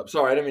points you brought up.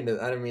 Sorry, I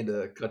didn't mean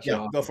to cut you Yeah.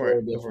 off. Go It's a for it.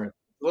 little Go for different.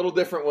 it. A little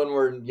different when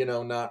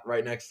we're not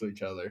right next to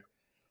each other.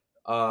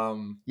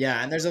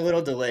 Yeah, and there's a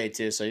little delay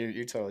too, so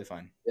you're totally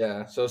fine.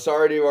 Yeah, so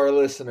sorry to our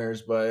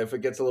listeners, but if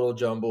it gets a little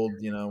jumbled,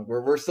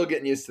 we're still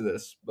getting used to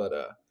this. But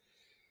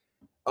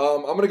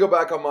I'm gonna go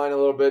back on mine a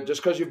little bit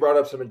just because you brought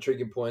up some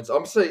intriguing points.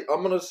 I'm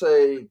gonna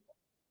say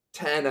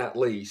 10 at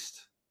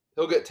least.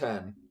 He'll get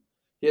 10.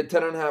 He had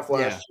 10 and a half Yeah.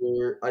 last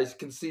year. I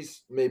can see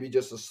maybe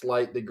just a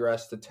slight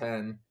digress to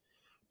 10,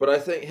 but I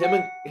think him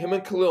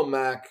and Khalil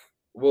Mack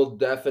will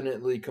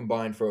definitely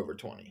combine for over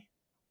 20.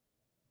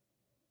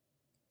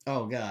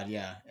 Oh God,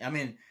 yeah. I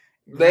mean,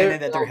 They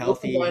granted that they're they'll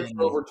healthy combine for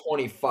and over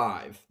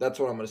 25. That's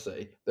what I'm gonna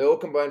say. They will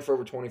combine for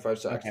over 25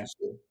 sacks okay. this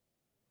year.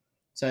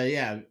 So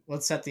yeah,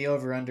 let's set the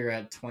over under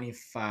at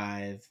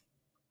 25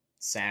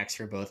 sacks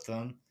for both of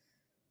them.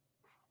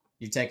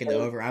 You taking the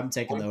over? I'm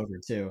taking the I'm, over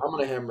too. I'm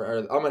gonna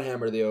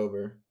hammer the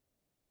over.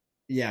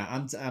 Yeah,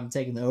 I'm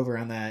taking the over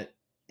on that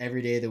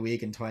every day of the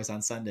week and twice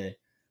on Sunday.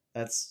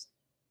 That's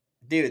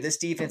dude. This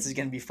defense is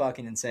gonna be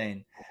fucking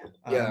insane.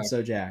 Yeah, I'm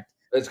so jacked.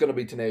 it's gonna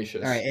be All right.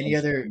 tenacious.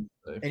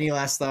 Any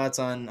last thoughts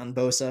on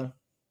Bosa?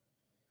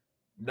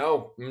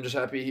 No, I'm just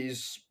happy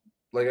he's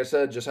like I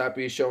said, just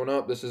happy he's showing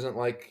up. This isn't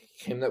like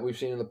him that we've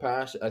seen in the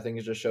past. I think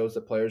it just shows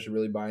that players are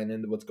really buying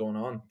into what's going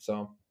on.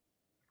 So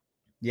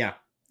Yeah,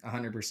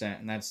 100%,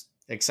 and that's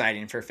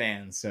exciting for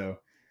fans. So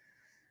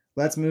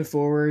let's move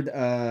forward.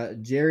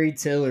 Jerry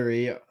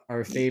Tillery,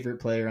 our favorite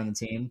player on the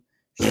team,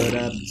 showed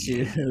up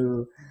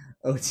to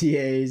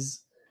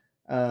OTAs,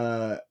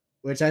 uh,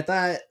 which I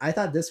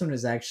thought this one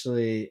was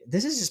actually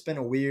this has just been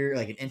a weird,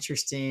 like an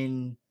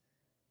interesting,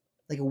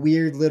 like a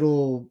weird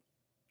little.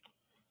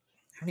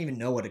 I don't even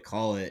know what to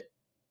call it.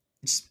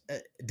 Just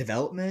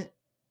development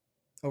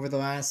over the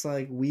last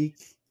like week.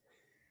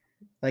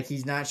 Like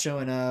he's not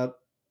showing up.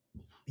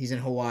 He's in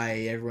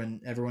Hawaii.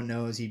 Everyone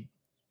knows he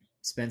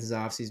spends his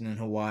off season in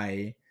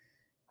Hawaii.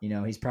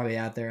 He's probably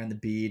out there on the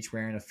beach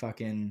wearing a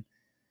fucking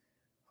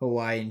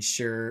Hawaiian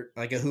shirt,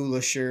 like a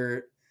hula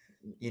shirt.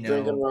 You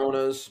drinking know,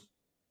 Ronas.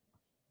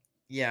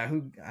 yeah.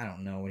 Who I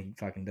don't know what he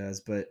fucking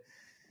does, but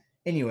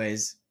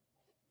anyways,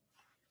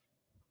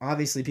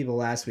 obviously people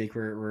last week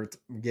were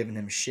giving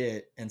him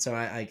shit, and so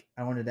I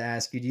wanted to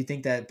ask you, do you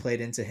think that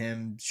played into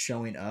him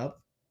showing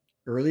up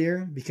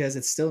earlier because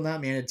it's still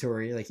not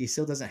mandatory? Like he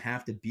still doesn't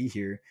have to be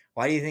here.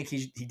 Why do you think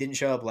he didn't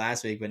show up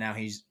last week, but now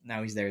he's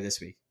there this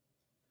week?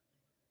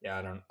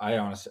 Yeah, I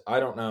honestly I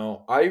don't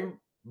know.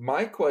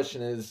 My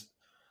question is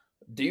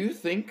Do you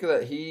think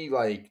that he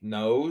like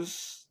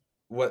knows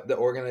what the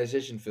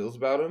organization feels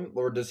about him,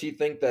 or does he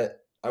think that?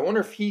 I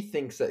wonder if he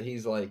thinks that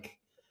he's like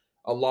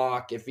a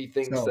lock. If he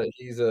thinks So that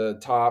he's a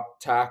top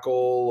tackle,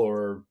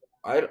 or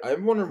I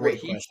wonder what great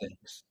he question.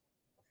 thinks.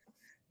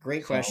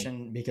 Great So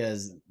question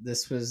because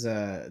this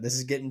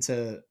is getting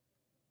to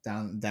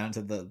down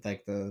to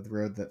the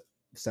road that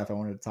stuff I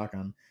wanted to talk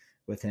on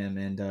with him.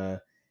 And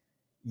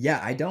yeah,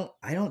 I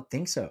don't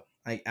think so.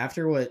 Like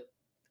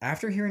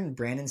after hearing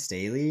Brandon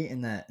Staley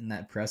in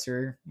that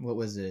presser, what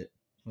was it?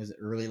 Was it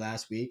early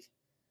last week?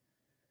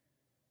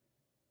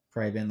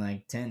 Probably been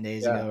like 10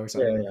 days yeah, ago or yeah,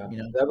 something, yeah. you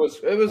know. That was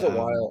it was a Um,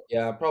 while.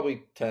 Yeah,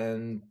 probably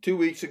 2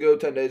 weeks ago,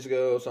 10 days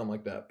ago, something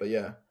like that. But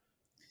yeah,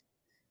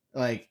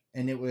 like,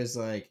 and it was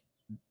like,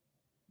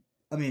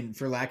 I mean,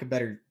 for lack of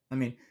better, I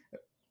mean,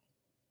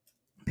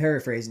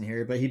 paraphrasing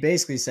here, but he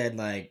basically said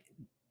like,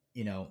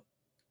 you know,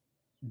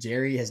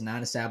 Jerry has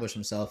not established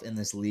himself in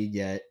this league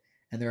yet,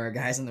 and there are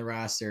guys on the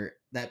roster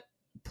that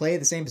play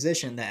the same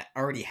position that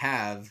already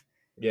have,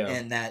 yeah,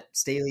 and that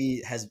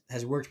Staley has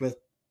worked with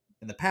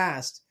in the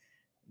past,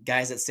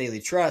 guys that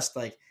Staley trusts.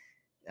 Like,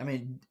 I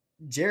mean,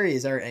 Jerry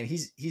is already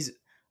he's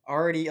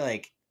already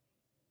like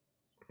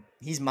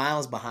he's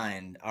miles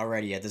behind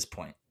already at this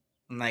point.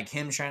 And like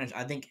him trying to,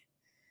 I think,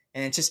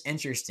 and it's just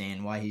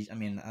interesting why he. I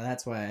mean,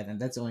 that's why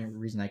that's the only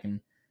reason I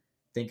can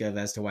think of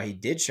as to why he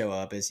did show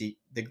up is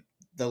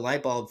the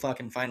light bulb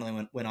fucking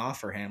finally went off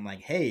for him.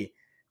 Like, hey,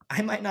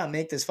 I might not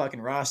make this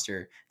fucking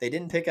roster. They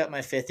didn't pick up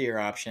my 5th year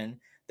option.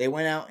 They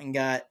went out and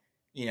got,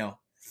 you know,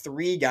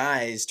 3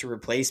 guys to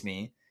replace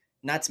me.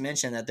 Not to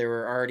mention that there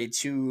were already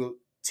two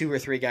or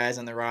three guys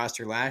on the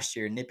roster last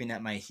year nipping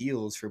at my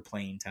heels for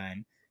playing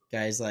time.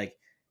 Guys like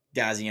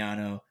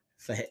Gaziano,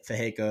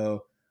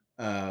 Fajeco,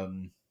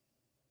 um,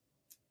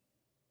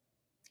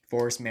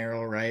 Forrest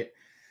Merrill, right?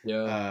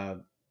 yeah, Uh,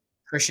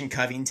 Christian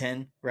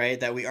Covington, right?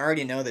 That we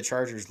already know the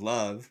Chargers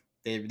love.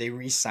 They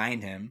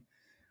re-signed him.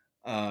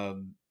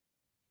 Um,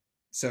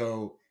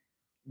 so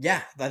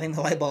yeah, I think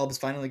the light bulb is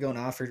finally going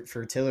off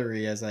for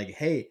Tillery as like,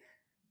 hey,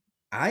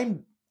 I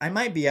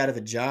might be out of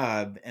a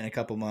job in a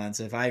couple months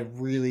if I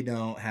really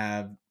don't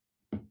have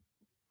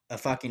a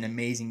fucking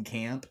amazing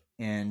camp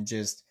and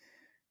just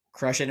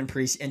crush it in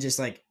pre and just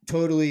like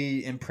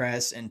totally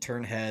impress and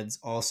turn heads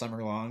all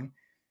summer long.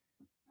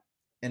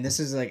 And this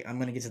is like I'm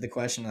gonna get to the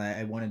question that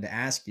I wanted to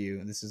ask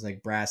you. This is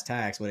like brass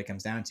tacks. What it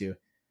comes down to: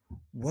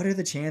 what are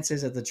the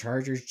chances that the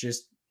Chargers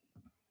just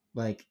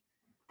like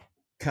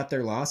cut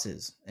their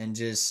losses and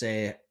just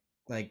say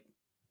like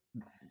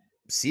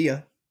see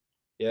ya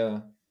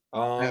yeah.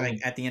 like Um,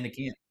 at the end of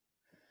camp?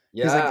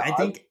 Because like yeah, I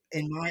think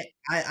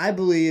I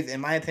believe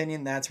in my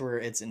opinion that's where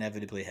it's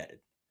inevitably headed.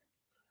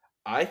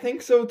 I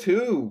think so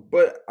too.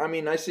 But I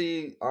mean, I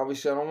see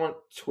obviously I don't want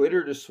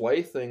Twitter to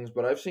sway things,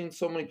 but I've seen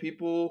so many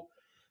people.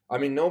 I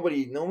mean,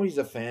 nobody's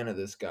a fan of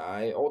this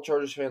guy. All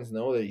Chargers fans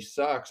know that he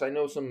sucks. I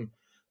know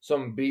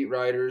some beat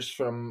writers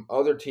from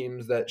other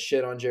teams that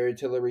shit on Jerry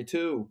Tillery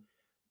too.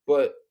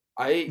 But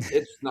I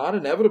it's not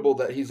inevitable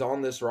that he's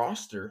on this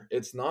roster.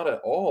 It's not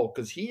at all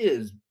cuz he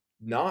is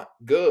not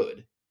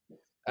good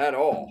at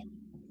all.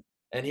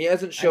 And he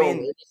hasn't I shown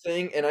mean,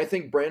 anything. And I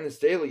think Brandon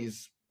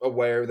Staley's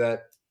aware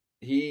that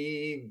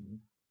he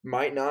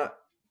might not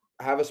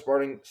have a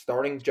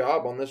starting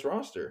job on this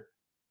roster.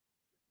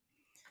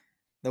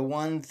 the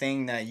one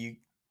thing that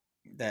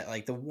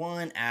like the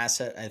one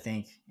asset I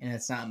think, and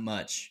it's not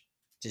much,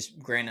 just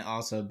granted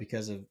also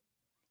because of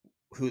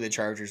who the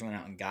Chargers went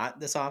out and got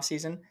this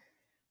offseason.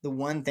 The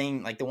one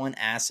thing, like the one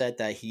asset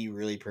that he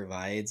really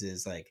provides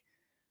is like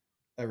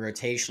a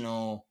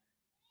rotational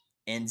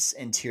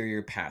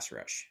interior pass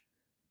rush.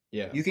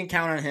 Yeah, You can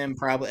count on him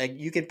probably. Like,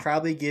 you could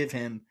probably give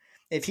him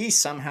if he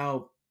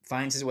somehow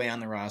finds his way on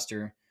the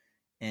roster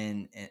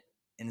and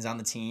is on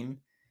the team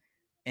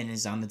and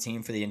is on the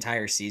team for the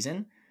entire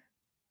season.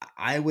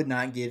 I would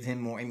not give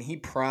him more. I mean, he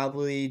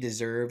probably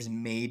deserves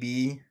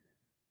maybe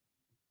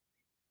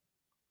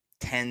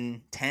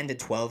 10 to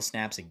 12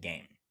 snaps a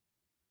game.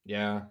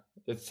 yeah,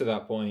 it's to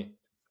that point.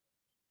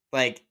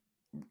 Like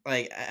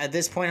at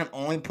this point, I'm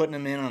only putting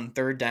him in on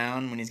third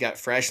down when he's got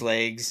fresh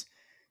legs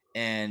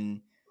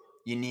and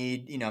you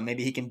need,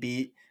 maybe he can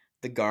beat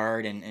the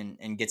guard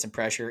and get some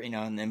pressure,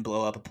 and then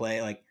blow up a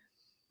play. Like,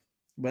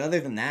 but other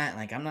than that,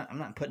 like I'm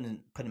not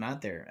putting him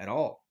out there at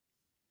all.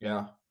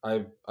 Yeah,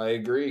 I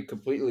agree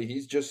completely.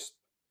 He's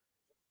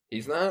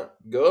not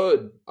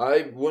good.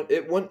 I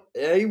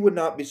would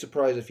not be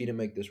surprised if he didn't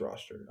make this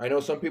roster. I know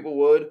some people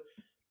would,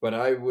 but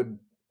I would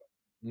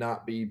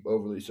not be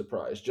overly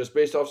surprised. Just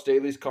based off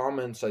Staley's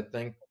comments, I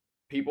think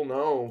people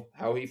know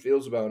how he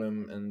feels about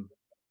him, and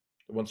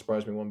it wouldn't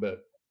surprise me one bit.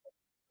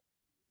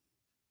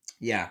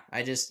 Yeah,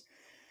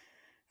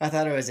 I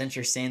thought it was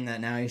interesting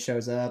that now he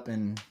shows up,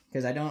 and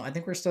because I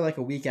think we're still like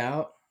a week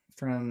out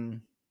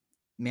from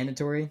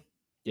mandatory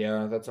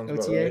Yeah, that sounds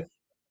about right. OTA.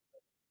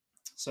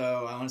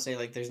 So I want to say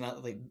like there's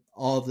not like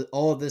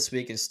all of this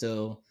week is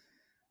still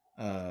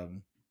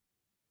um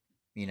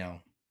you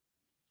know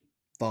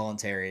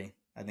voluntary.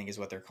 I think is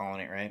what they're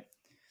calling it, right?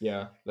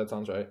 Yeah, that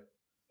sounds right.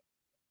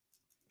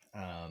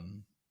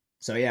 Um,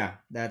 so yeah,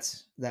 that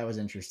was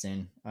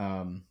interesting.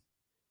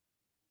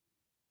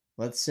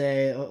 Let's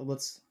say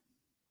let's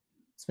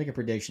make a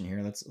prediction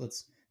here.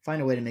 Let's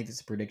find a way to make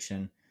this a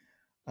prediction.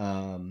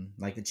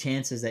 Like the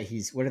chances that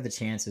he's what are the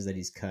chances that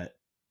he's cut?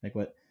 Like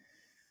what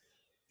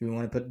do we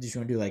want to put? Do you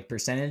want to do like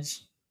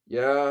percentage?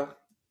 Yeah.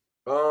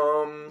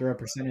 Um. Throw a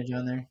percentage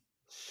on there.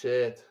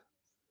 Shit.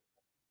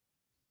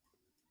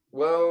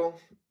 Well,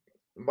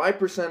 my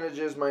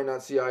percentages might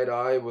not see eye to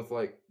eye with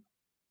like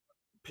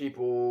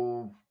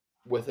people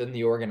within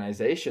the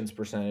organization's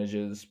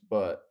percentages,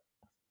 but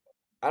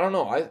I don't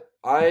know.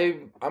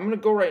 I'm gonna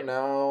go right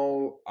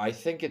now. I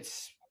think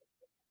it's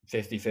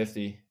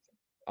 50-50.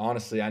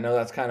 Honestly, I know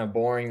that's kind of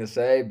boring to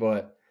say,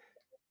 but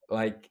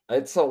like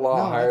it's a lot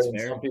No, higher that's than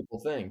some fair. people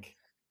think.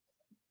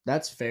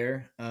 That's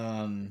fair.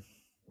 Because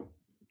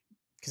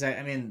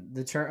I mean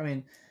the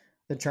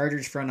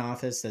Chargers front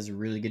office does a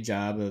really good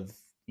job of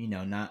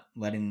not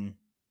letting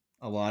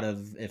a lot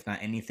of if not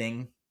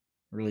anything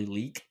really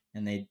leak,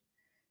 and they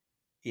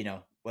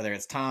whether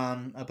it's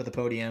Tom up at the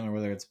podium or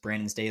whether it's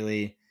Brandon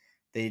Staley,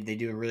 they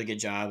do a really good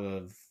job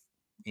of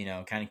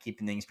kind of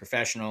keeping things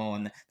professional,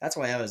 and that's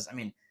why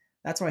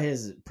that's why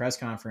his press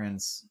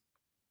conference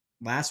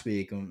last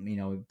week we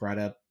brought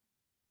up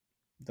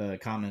the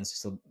comments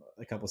just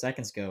a couple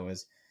seconds ago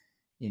was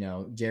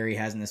Jerry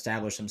hasn't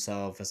established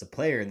himself as a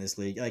player in this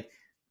league. Like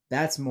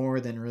that's more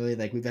than really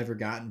like we've ever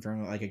gotten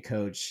from like a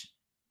coach,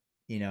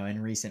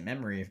 in recent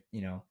memory,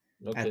 at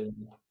Okay.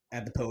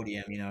 at the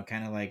podium,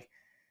 kind of like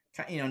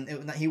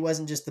he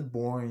wasn't just the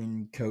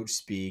boring coach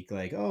speak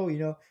like,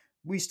 oh,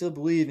 we still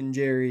believe in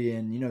Jerry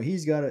and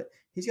he's got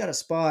a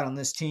spot on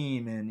this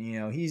team and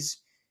he's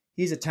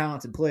a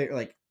talented player.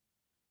 Like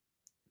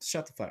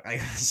shut the fuck.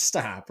 Like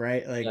stop,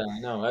 right? Yeah, Like I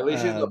know. At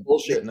least he's not they,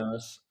 bullshitting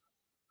us.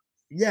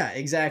 yeah,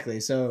 exactly.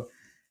 So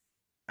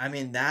I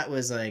mean, that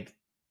was like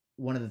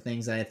one of the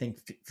things that I think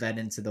fed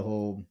into the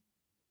whole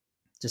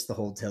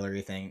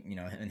Tillery thing,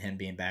 and him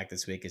being back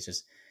this week.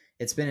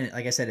 It's been,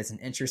 like I said, it's an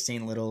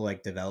interesting little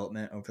like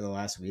development over the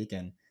last week.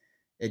 And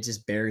it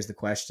just bears the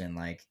question,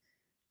 like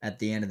at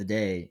the end of the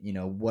day,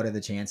 what are the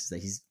chances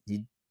that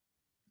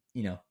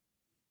you know,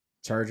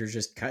 Chargers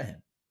just cut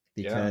him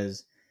Yeah.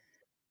 because,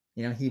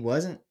 he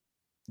wasn't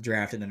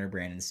drafted under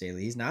Brandon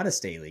Staley. He's not a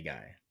Staley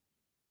guy.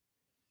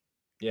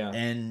 Yeah.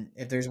 And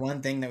if there's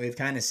one thing that we've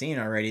kind of seen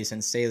already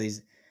since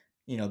Staley's,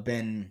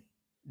 been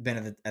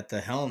at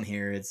the helm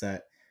here, it's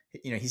that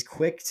he's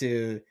quick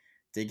to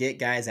get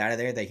guys out of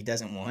there that he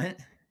doesn't want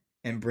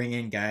and bring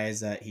in guys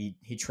that he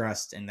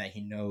trusts and that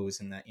he knows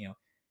and that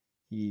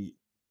he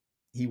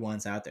he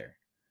wants out there.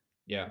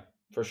 Yeah.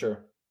 For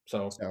sure.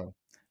 So So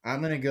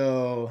I'm gonna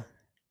go.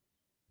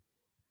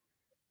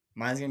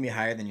 Mine's gonna be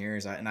higher than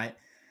yours, I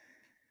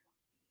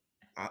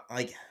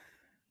like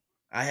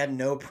I have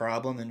no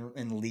problem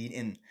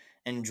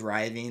in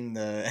driving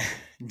the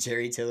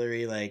Jerry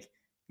Tillery like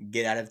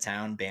get out of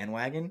town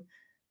bandwagon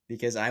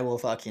because I will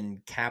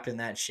fucking captain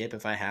that ship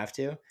if I have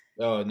to.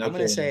 oh, no I'm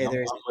gonna kidding. say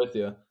there's I'm with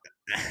you.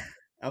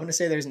 I'm gonna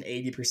say there's an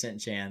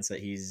 80% chance that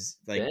he's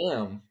like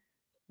Damn.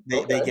 they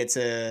Okay. get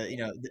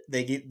to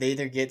they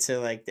either get to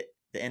like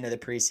the end of the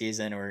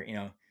preseason or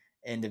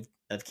end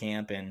of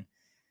camp and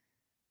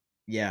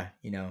yeah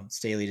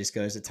Staley just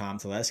goes to Tom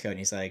Telesco and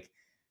he's like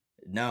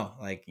no,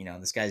 like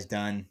this guy's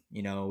done.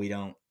 We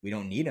don't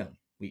need him.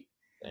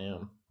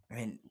 Damn. I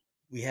mean,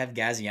 we have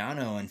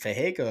Gaziano and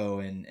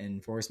Fajeco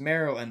and Forrest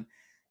Merrill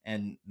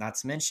and not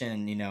to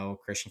mention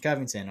Christian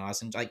Covington,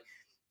 Austin. Like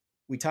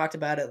we talked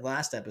about it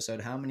last episode.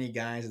 How many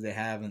guys do they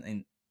have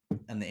in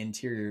the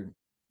interior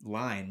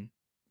line?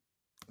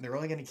 They're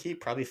only going to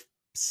keep probably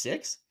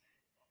six.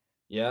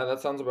 Yeah, that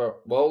sounds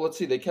about. Well, let's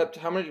see. They kept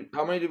how many?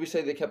 How many did we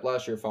say they kept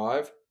last year?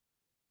 5.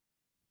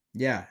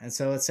 Yeah, and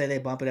so let's say they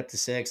bump it up to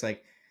six.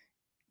 Like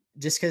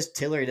just because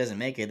Tillery doesn't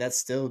make it, that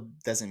still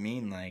doesn't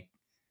mean like.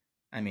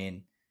 I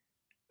mean,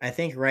 I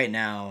think right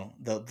now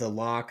the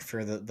lock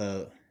for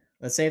the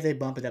let's say if they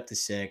bump it up to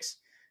six,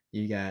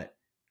 you got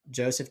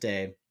Joseph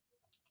Day,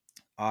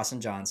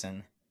 Austin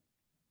Johnson,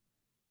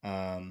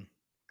 um,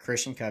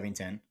 Christian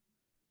Covington.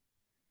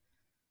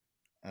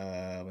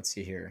 Let's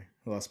see here.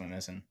 Who else am I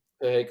missing?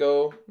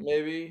 Pejo,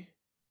 maybe.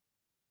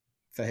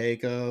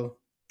 Fajeco,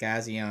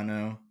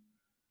 Gaziano.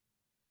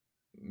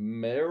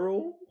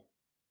 Merrill.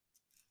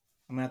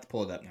 I'm gonna have to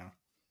pull it up now.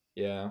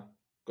 Yeah,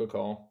 good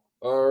call.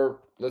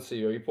 Or let's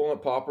see. Are you pulling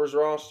up Popper's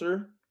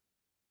roster?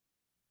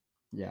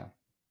 Yeah.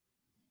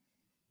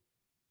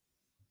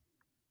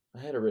 I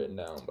had it written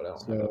down, but I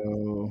don't have it.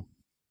 So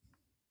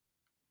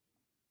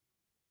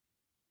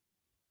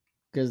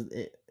because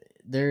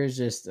there is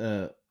just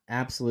a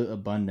absolute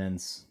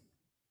abundance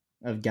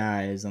of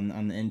guys on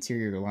the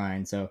interior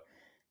line. So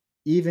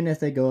even if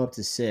they go up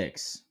to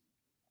six,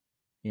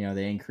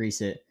 they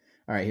increase it.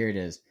 All right, here it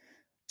is.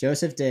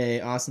 Joseph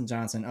Day, Austin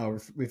Johnson. Oh,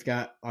 we've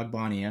got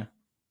Ogbania,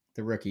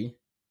 the rookie.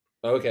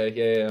 Okay,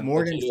 yeah. That's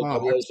Morgan you.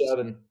 Fox.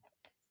 WA7.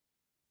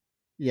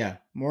 Yeah,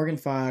 Morgan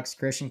Fox,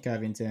 Christian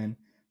Covington,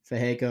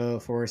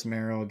 Fajeco, Forrest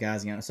Merrill,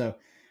 Gaziano. So,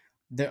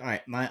 all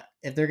right.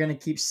 If they're gonna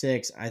keep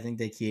six, I think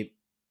they keep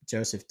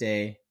Joseph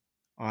Day,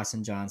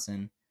 Austin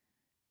Johnson,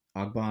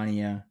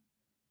 Ogbania,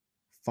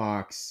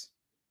 Fox,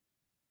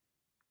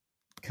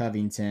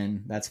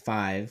 Covington. That's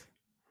five.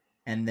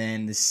 And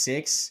then the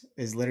six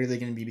is literally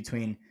going to be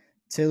between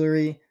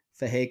Tillery,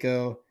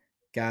 Fajeco,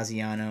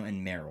 Gaziano,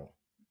 and Merrill.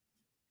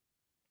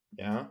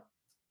 Yeah.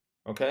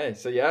 Okay.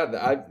 So yeah,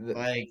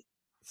 Like,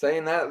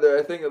 saying that,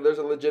 I think that there's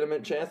a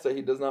legitimate chance that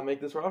he does not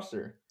make this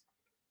roster.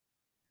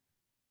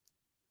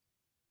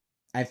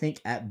 I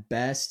think at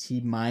best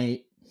he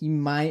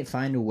might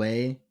find a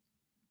way.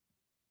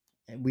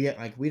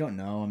 We don't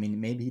know. I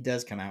mean, maybe he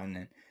does come out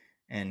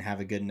and have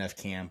a good enough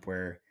camp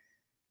where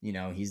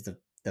he's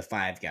the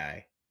five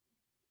guy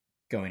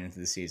going into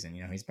the season.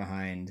 He's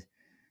behind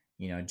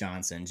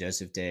Johnson,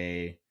 Joseph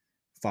Day,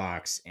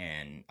 Fox,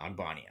 and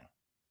Ogbania.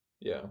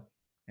 Yeah.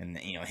 And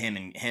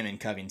him and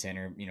Covington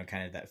are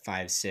kind of that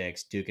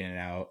 5-6 duking it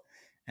out,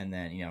 and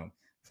then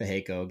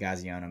Fajeco,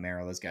 Gaziano,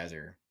 Merrill, those guys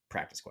are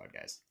practice squad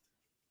guys.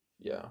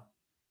 Yeah. Yeah.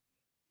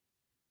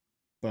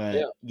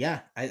 But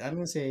yeah, I'm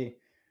gonna say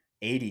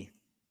 80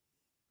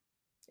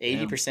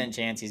 Damn. percent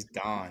chance he's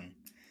gone.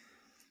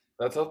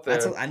 That's up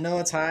there. I know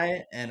it's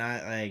high, and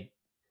I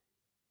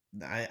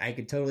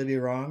could totally be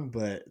wrong,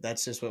 but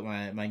that's just what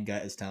my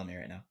gut is telling me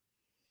right now.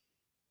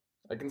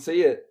 I can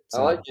see it.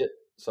 I like So it.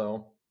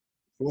 So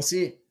we'll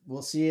see.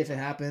 We'll see if it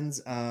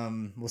happens.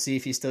 We'll see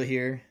if he's still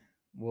here.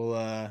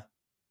 We'll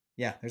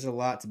yeah, there's a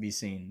lot to be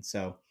seen.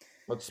 So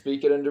let's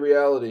speak it into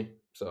reality.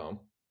 So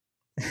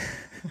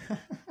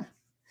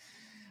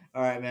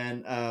all right,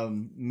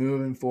 man.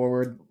 Moving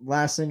forward,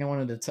 last thing I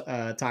wanted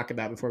to talk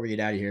about before we get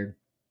out of here,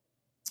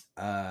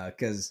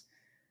 because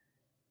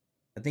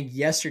I think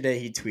yesterday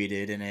he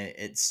tweeted and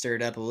it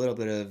stirred up a little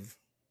bit of,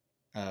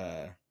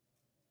 uh,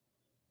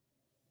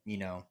 you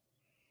know,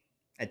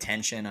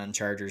 attention on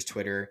Chargers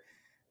Twitter.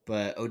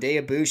 But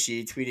Odea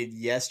Bushi tweeted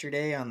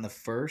yesterday on the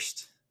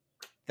 1st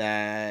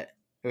that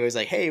it was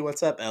like, "Hey,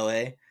 what's up,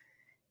 LA?"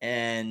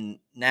 And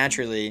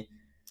naturally,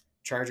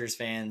 Chargers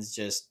fans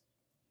just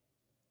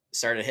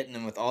started hitting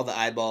them with all the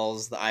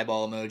eyeballs, the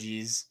eyeball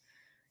emojis,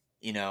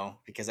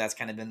 because that's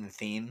kind of been the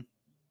theme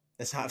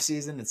this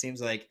offseason. It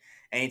seems like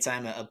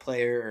anytime a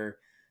player or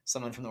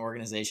someone from the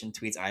organization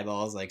tweets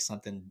eyeballs, like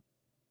something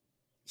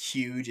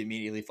huge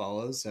immediately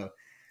follows. So,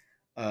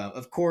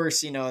 of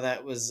course,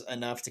 that was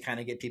enough to kind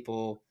of get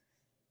people,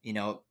 you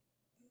know,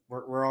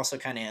 we're also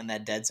kind of in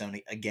that dead zone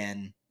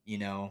again,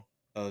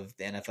 of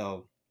the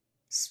NFL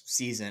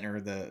season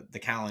or the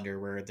calendar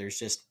where there's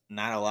just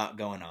not a lot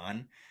going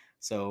on.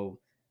 So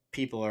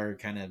people are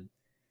kind of,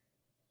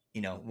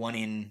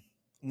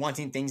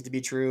 wanting things to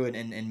be true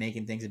and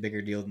making things a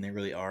bigger deal than they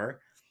really are.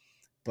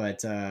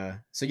 But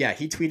so yeah,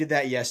 he tweeted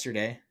that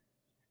yesterday,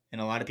 and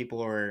a lot of people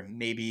were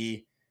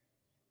maybe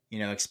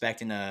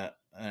expecting an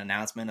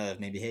announcement of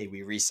maybe, hey,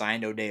 we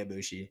re-signed Odea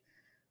Bushi,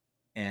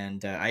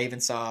 and I even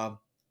saw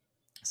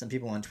some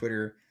people on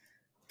Twitter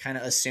kind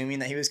of assuming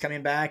that he was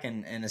coming back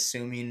and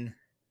assuming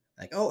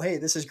like, oh, hey,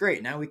 this is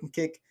great. Now we can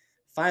kick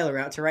Filer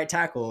out to right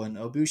tackle, and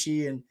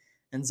Obushi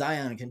and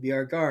Zion can be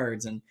our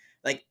guards, and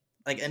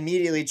like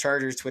immediately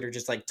Chargers Twitter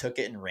just like took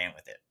it and ran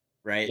with it,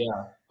 right?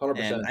 yeah, 100%.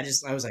 And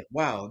I was like,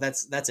 wow,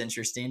 that's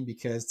interesting,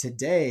 because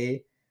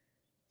today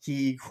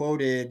he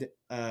quoted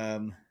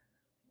one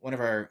of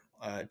our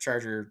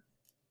Charger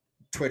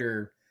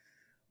Twitter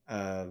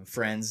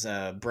friends,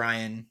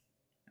 Brian.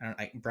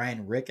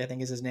 Brian Rick, I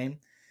think is his name.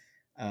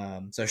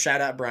 So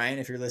shout out Brian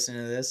if you're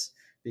listening to this,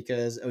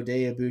 because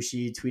Odea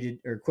Bushi tweeted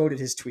or quoted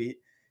his tweet,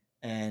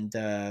 and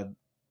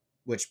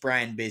which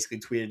Brian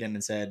basically tweeted him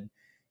and said,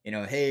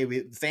 hey,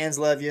 we fans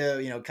love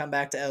you. Come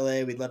back to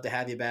LA. We'd love to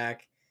have you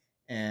back.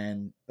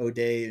 And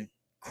O'Day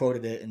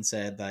quoted it and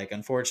said, like,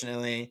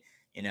 unfortunately,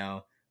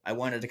 I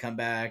wanted to come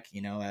back.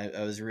 I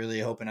was really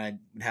hoping I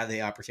would have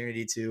the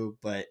opportunity to,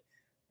 but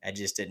I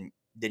just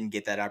didn't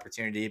get that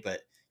opportunity.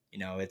 But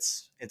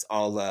it's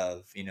all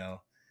love,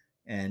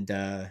 and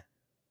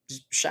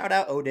just shout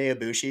out O'Day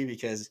Abushi,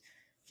 because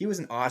he was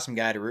an awesome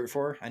guy to root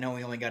for. I know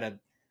we only got to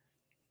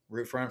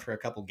root for him for a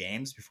couple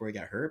games before he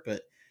got hurt,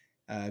 but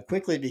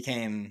quickly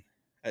became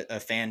a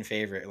fan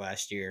favorite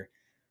last year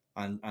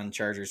on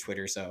Chargers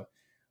Twitter. So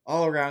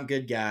all around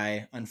good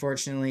guy.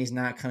 Unfortunately, he's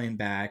not coming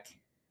back,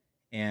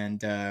 and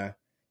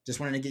just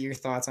wanted to get your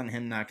thoughts on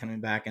him not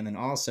coming back, and then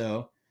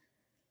also,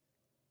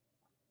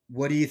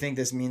 what do you think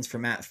this means for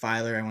Matt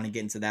Filer? I want to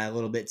get into that a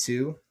little bit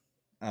too,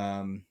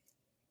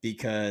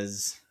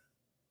 because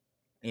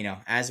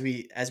as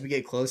we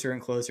get closer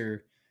and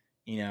closer,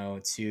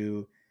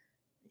 to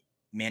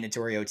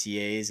mandatory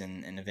OTAs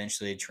and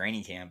eventually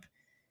training camp,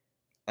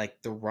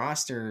 like the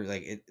roster,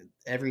 like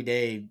every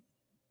day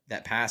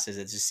that passes,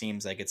 it just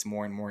seems like it's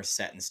more and more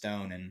set in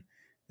stone, and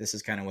this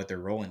is kind of what they're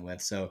rolling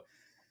with. So,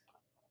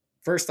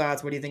 first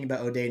thoughts, what do you think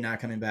about O'Day not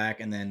coming back,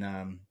 and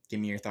then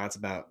give me your thoughts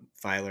about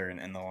Filer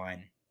and the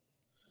line.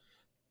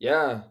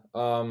 Yeah,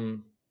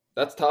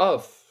 that's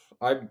tough.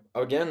 I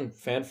again,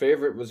 fan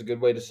favorite was a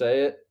good way to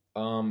say it.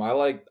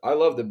 I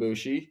love the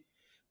Bushi.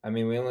 I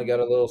mean, we only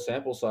got a little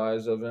sample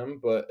size of him,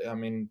 but I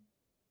mean,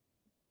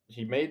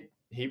 he made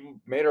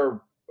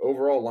our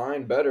overall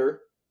line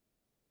better.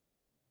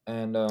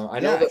 And I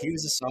know Yeah, that, he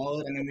was a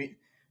solid. I mean, we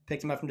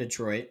picked him up from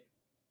Detroit.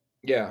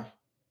 yeah.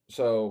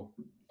 So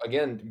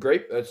again,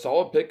 great, a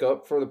solid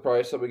pickup for the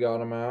price that we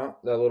got him at.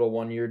 That little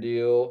 1 year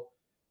deal,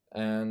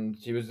 and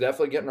he was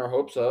definitely getting our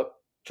hopes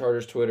up.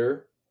 Chargers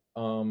Twitter,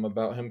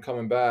 about him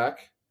coming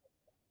back.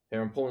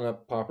 Here, I'm pulling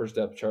up Popper's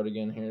depth chart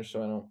again here,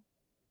 so I don't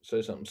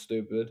say something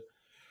stupid.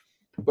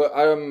 But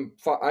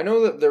I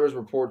know that there was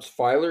reports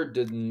Filer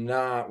did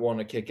not want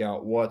to kick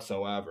out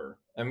whatsoever,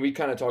 and we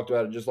kind of talked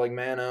about it, just like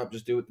man up,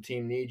 just do what the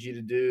team needs you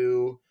to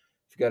do.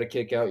 If you got to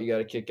kick out, you got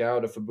to kick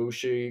out. If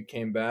Ibushi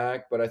came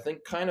back, but I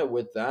think kind of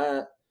with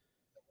that,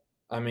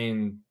 I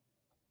mean,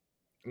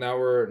 now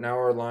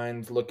our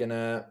line's looking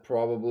at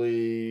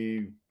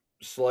probably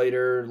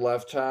Slater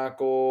left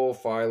tackle,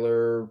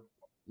 Filer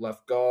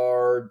left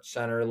guard,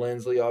 center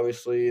Lindsley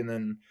obviously, and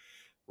then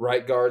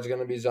right guard's going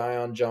to be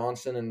Zion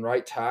Johnson, and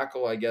right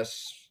tackle, I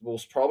guess, will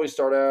probably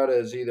start out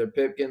as either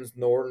Pipkins,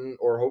 Norton,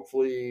 or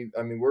hopefully,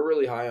 I mean, we're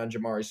really high on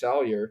Jamari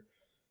Salyer,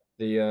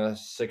 the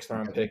sixth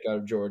round pick out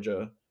of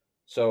Georgia.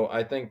 So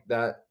I think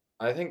that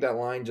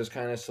line just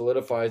kind of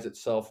solidifies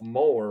itself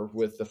more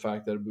with the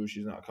fact that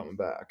Ibushi's not coming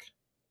back.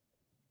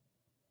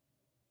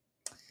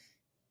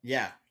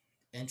 Yeah,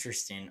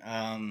 interesting.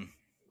 I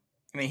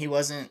mean, he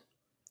wasn't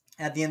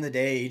at the end of the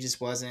day. He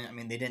just wasn't. I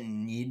mean, they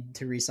didn't need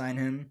to re-sign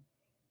him.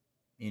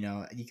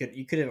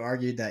 You could have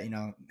argued that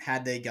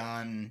had they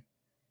gone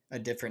a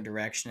different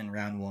direction in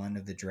round one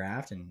of the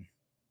draft, and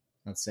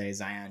let's say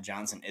Zion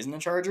Johnson isn't a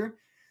Charger,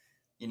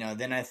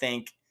 then I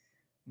think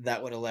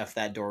that would have left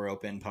that door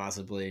open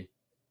possibly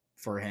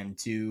for him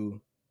to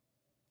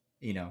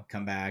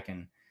come back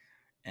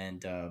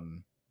and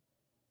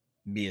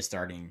be a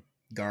starting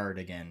guard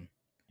again.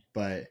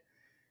 But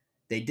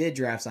they did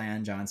draft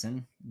Zion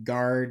Johnson.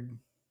 Guard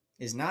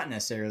is not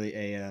necessarily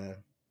a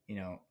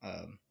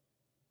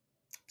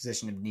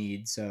position of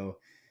need, so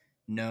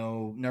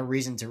no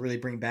reason to really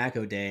bring back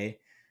O'Day,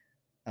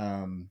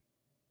 um,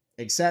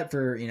 except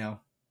for you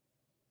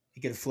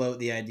could float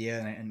the idea,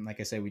 and like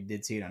I said, we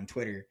did see it on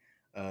Twitter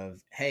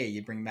of, hey,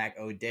 you bring back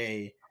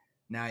O'Day,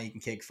 now you can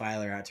kick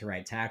Filer out to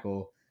right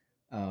tackle.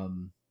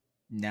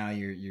 Now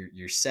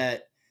you're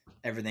set.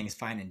 Everything's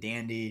fine and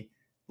dandy.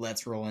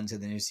 Let's roll into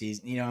the new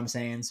season. You know what I'm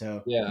saying?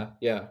 So Yeah,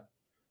 yeah,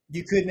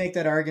 you could make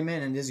that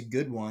argument, and it is a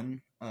good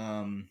one.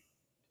 I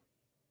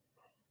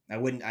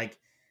wouldn't. I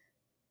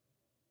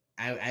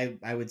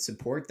would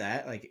support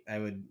that. Like I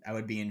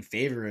would be in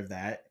favor of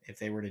that if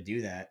they were to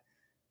do that.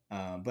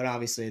 But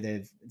obviously,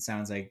 it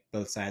sounds like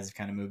both sides have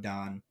kind of moved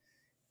on,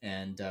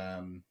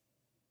 and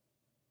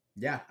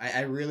yeah,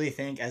 I really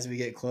think as we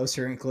get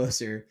closer and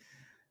closer,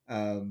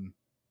 um,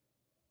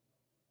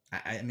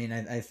 I mean,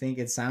 I think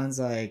it sounds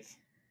like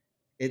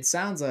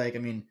I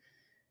mean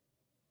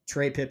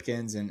Trey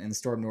Pipkins and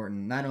Storm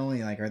Norton. Not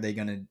only like are they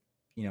gonna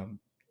you know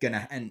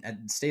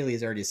and Staley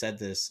has already said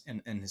this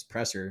in his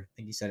presser. I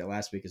think he said it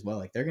last week as well.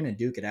 Like they're gonna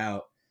duke it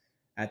out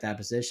at that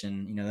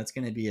position. That's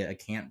going to be a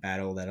camp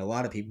battle that a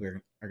lot of people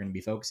are going to be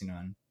focusing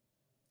on.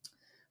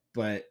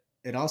 But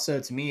it also,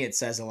 to me, it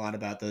says a lot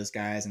about those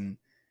guys, and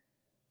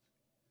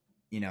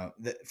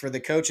for the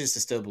coaches to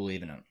still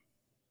believe in them.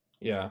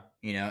 yeah,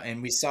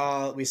 And we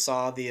saw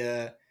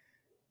the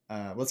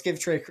let's give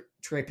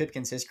Trey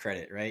Pipkins his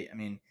credit, right? I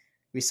mean,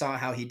 we saw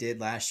how he did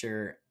last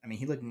year. I mean,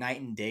 he looked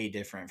night and day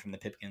different from the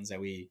Pipkins that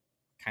we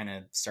kind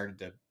of started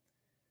to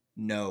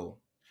know.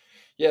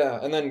 yeah.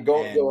 And then And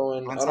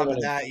going, on I don't top of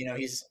want to. that,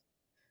 he's.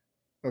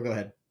 Oh, go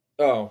ahead.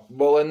 Oh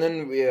well, and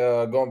then we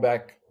going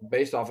back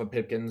based off of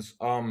Pipkins.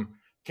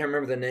 Can't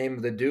remember the name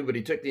of the dude, but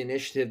he took the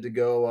initiative to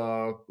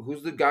go.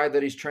 Who's the guy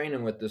that he's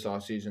training with this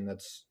offseason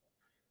that's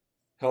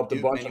helped a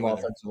Duke bunch of Manyweather.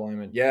 offensive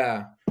linemen?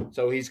 Yeah,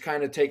 so he's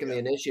kind of taken the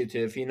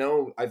initiative.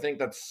 I think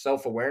that's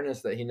self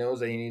awareness that he knows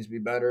that he needs to be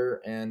better,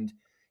 and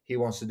he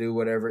wants to do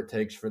whatever it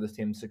takes for this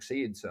team to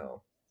succeed.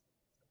 So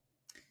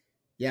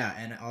Yeah,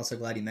 and also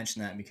glad you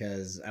mentioned that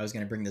because I was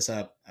going to bring this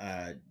up.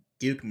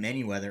 Duke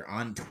Manyweather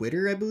on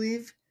Twitter, I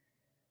believe.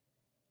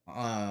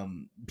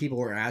 People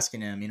were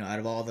asking him, out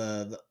of all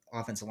the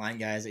offensive line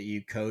guys that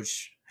you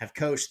have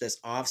coached this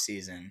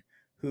offseason,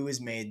 who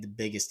has made the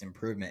biggest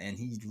improvement? And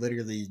he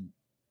literally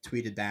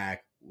tweeted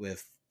back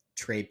with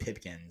Trey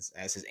Pipkins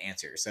as his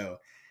answer. So,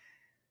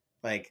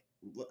 like,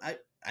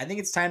 I think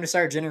it's time to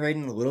start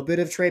generating a little bit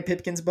of Trey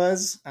Pipkins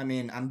buzz. I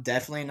mean, I'm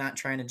definitely not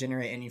trying to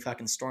generate any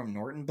fucking Storm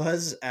Norton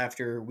buzz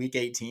after week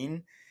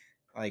 18.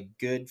 Like,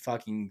 good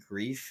fucking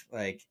grief.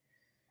 Like,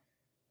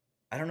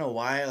 I don't know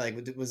why. Like,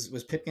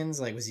 was Pipkins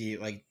like? Was he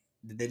like?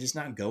 Did they just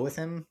not go with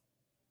him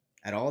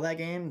at all that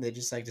game? They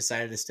just like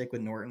decided to stick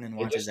with Norton and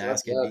they watch his just stuck.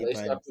 ass get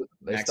Yeah, beat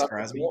by Max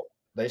Crosby.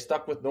 They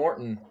stuck with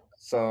Norton.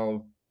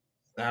 So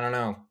I don't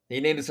know. He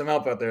needed some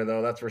help out there,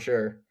 though. That's for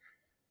sure.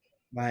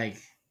 Like,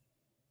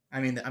 I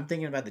mean, I'm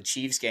thinking about the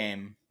Chiefs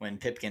game when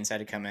Pipkins had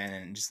to come in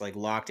and just like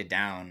locked it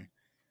down.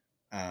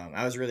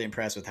 I was really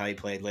impressed with how he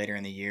played later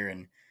in the year,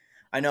 and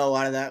I know a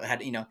lot of that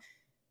had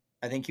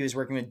I think he was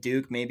working with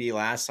Duke maybe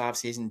last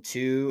offseason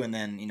too, and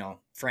then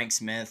Frank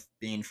Smith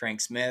being Frank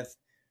Smith,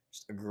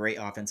 just a great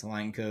offensive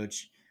line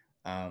coach.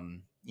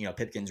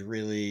 Pipkin's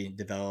really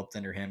developed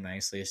under him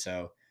nicely.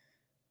 So,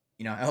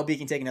 I hope he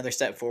can take another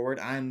step forward.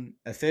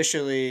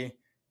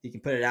 You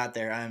can put it out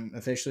there. I'm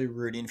officially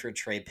rooting for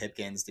Trey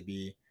Pipkins to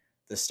be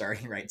the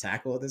starting right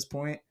tackle at this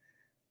point.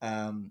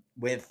 I'm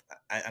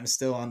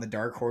still on the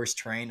dark horse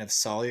train of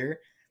Sawyer.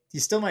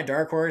 He's still my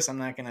dark horse. I'm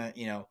not gonna,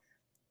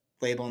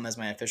 label him as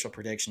my official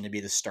prediction to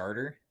be the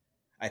starter.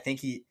 I think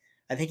he,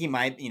 I think he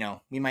might,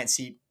 we might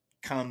see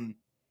come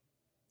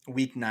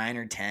week 9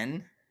 or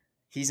 10,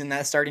 he's in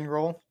that starting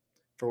role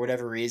for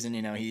whatever reason.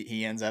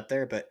 He ends up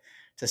there. But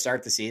to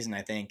start the season,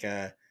 I think,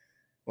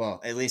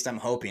 well, at least I'm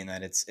hoping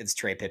that it's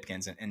Trey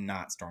Pipkins and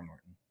not Storm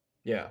Norton.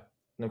 Yeah,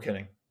 no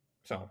kidding.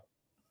 So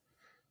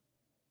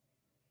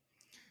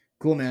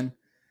Cool, man.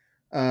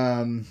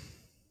 Um,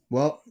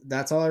 well,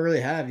 that's all I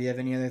really have. Do you have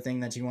any other thing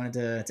that you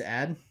wanted to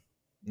add?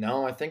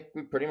 no, I think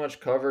we pretty much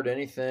covered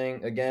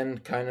anything. Again,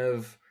 kind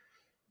of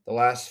the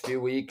last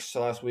few weeks, the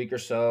last week or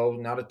so,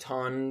 not a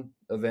ton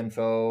of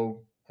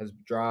info has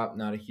dropped.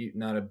 Not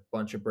a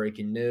bunch of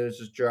breaking news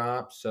has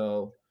dropped.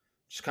 So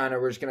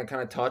we're just gonna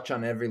kind of touch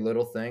on every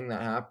little thing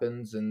that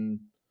happens and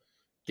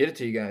get it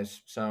to you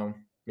guys. So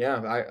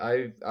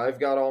yeah, I've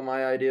got all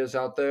my ideas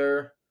out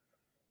there,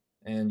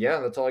 and yeah,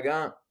 that's all I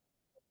got.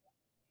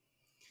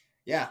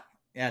 Yeah,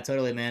 yeah,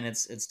 totally, man.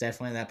 It's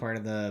definitely that part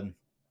of the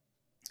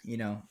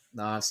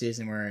off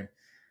season where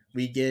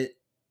we get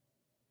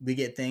we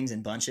get things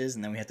in bunches,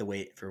 and then we have to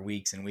wait for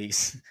weeks and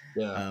weeks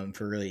Yeah,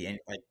 for really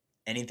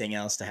anything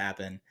else to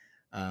happen.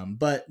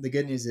 But the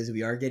good news is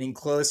we are getting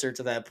closer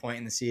to that point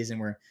in the season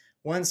where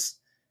once,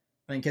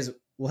 I mean, because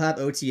we'll have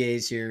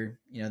OTAs here,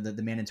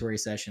 the mandatory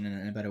session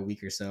in about a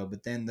week or so,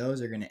 but then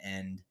those are going to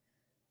end,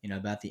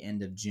 about the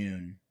end of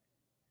June.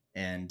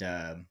 And,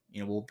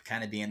 we'll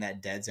kind of be in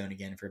that dead zone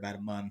again for about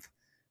a month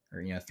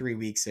or, 3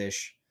 weeks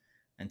ish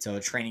until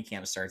training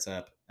camp starts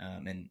up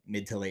in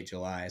mid to late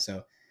July.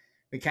 So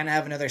we kind of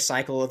have another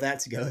cycle of that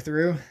to go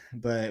through.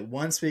 But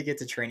once we get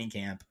to training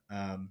camp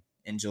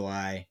in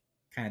July,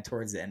 kind of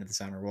towards the end of the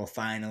summer, we'll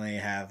finally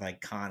have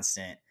like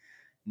constant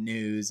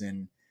news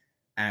and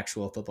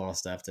actual football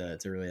stuff to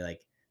really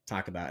like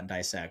talk about and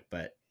dissect.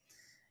 But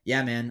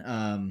yeah,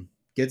 man,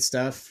 good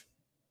stuff.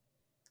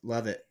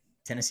 Love it.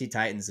 Tennessee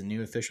Titans, a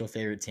new official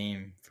favorite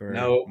team for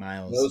no, no,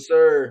 Miles.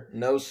 sir,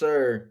 no,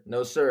 sir,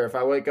 no, sir. If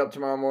I wake up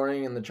tomorrow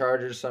morning and the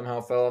Chargers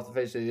somehow fell off the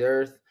face of the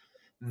earth,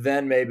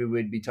 then maybe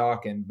we'd be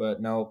talking.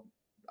 But no,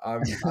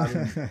 I'm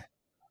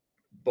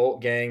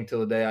Bolt Gang till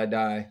the day I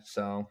die.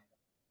 So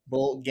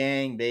Bolt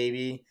gang,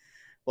 baby.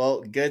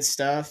 Well, good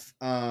stuff.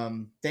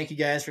 Thank you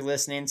guys for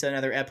listening to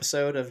another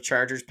episode of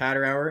Chargers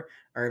Powder Hour,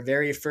 our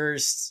very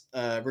first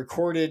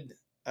recorded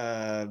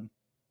uh,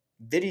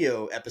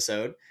 video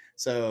episode.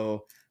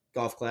 So,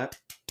 golf clap.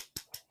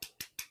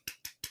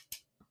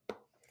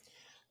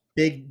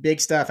 Big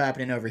stuff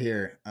happening over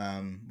here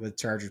with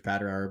Chargers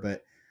Powder Hour.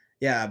 But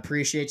yeah,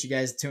 appreciate you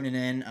guys tuning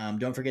in.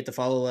 Don't forget to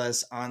follow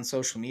us on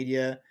social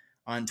media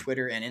on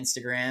Twitter and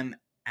Instagram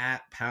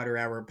at Powder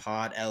Hour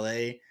Pod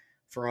LA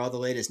for all the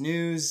latest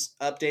news,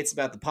 updates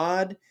about the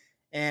pod.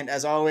 And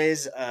as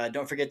always,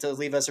 don't forget to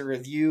leave us a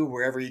review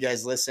wherever you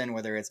guys listen,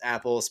 whether it's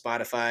Apple,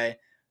 Spotify.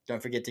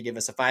 Don't forget to give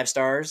us a 5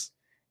 stars.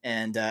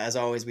 And as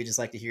always, we just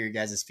like to hear your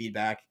guys'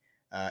 feedback.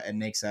 It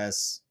makes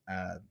us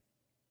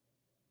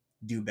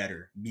do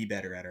better, be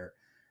better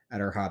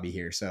at our hobby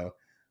here. So,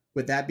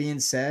 with that being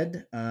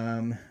said,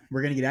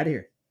 we're gonna get out of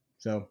here.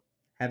 So,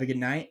 have a good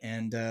night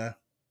and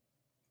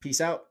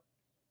peace out.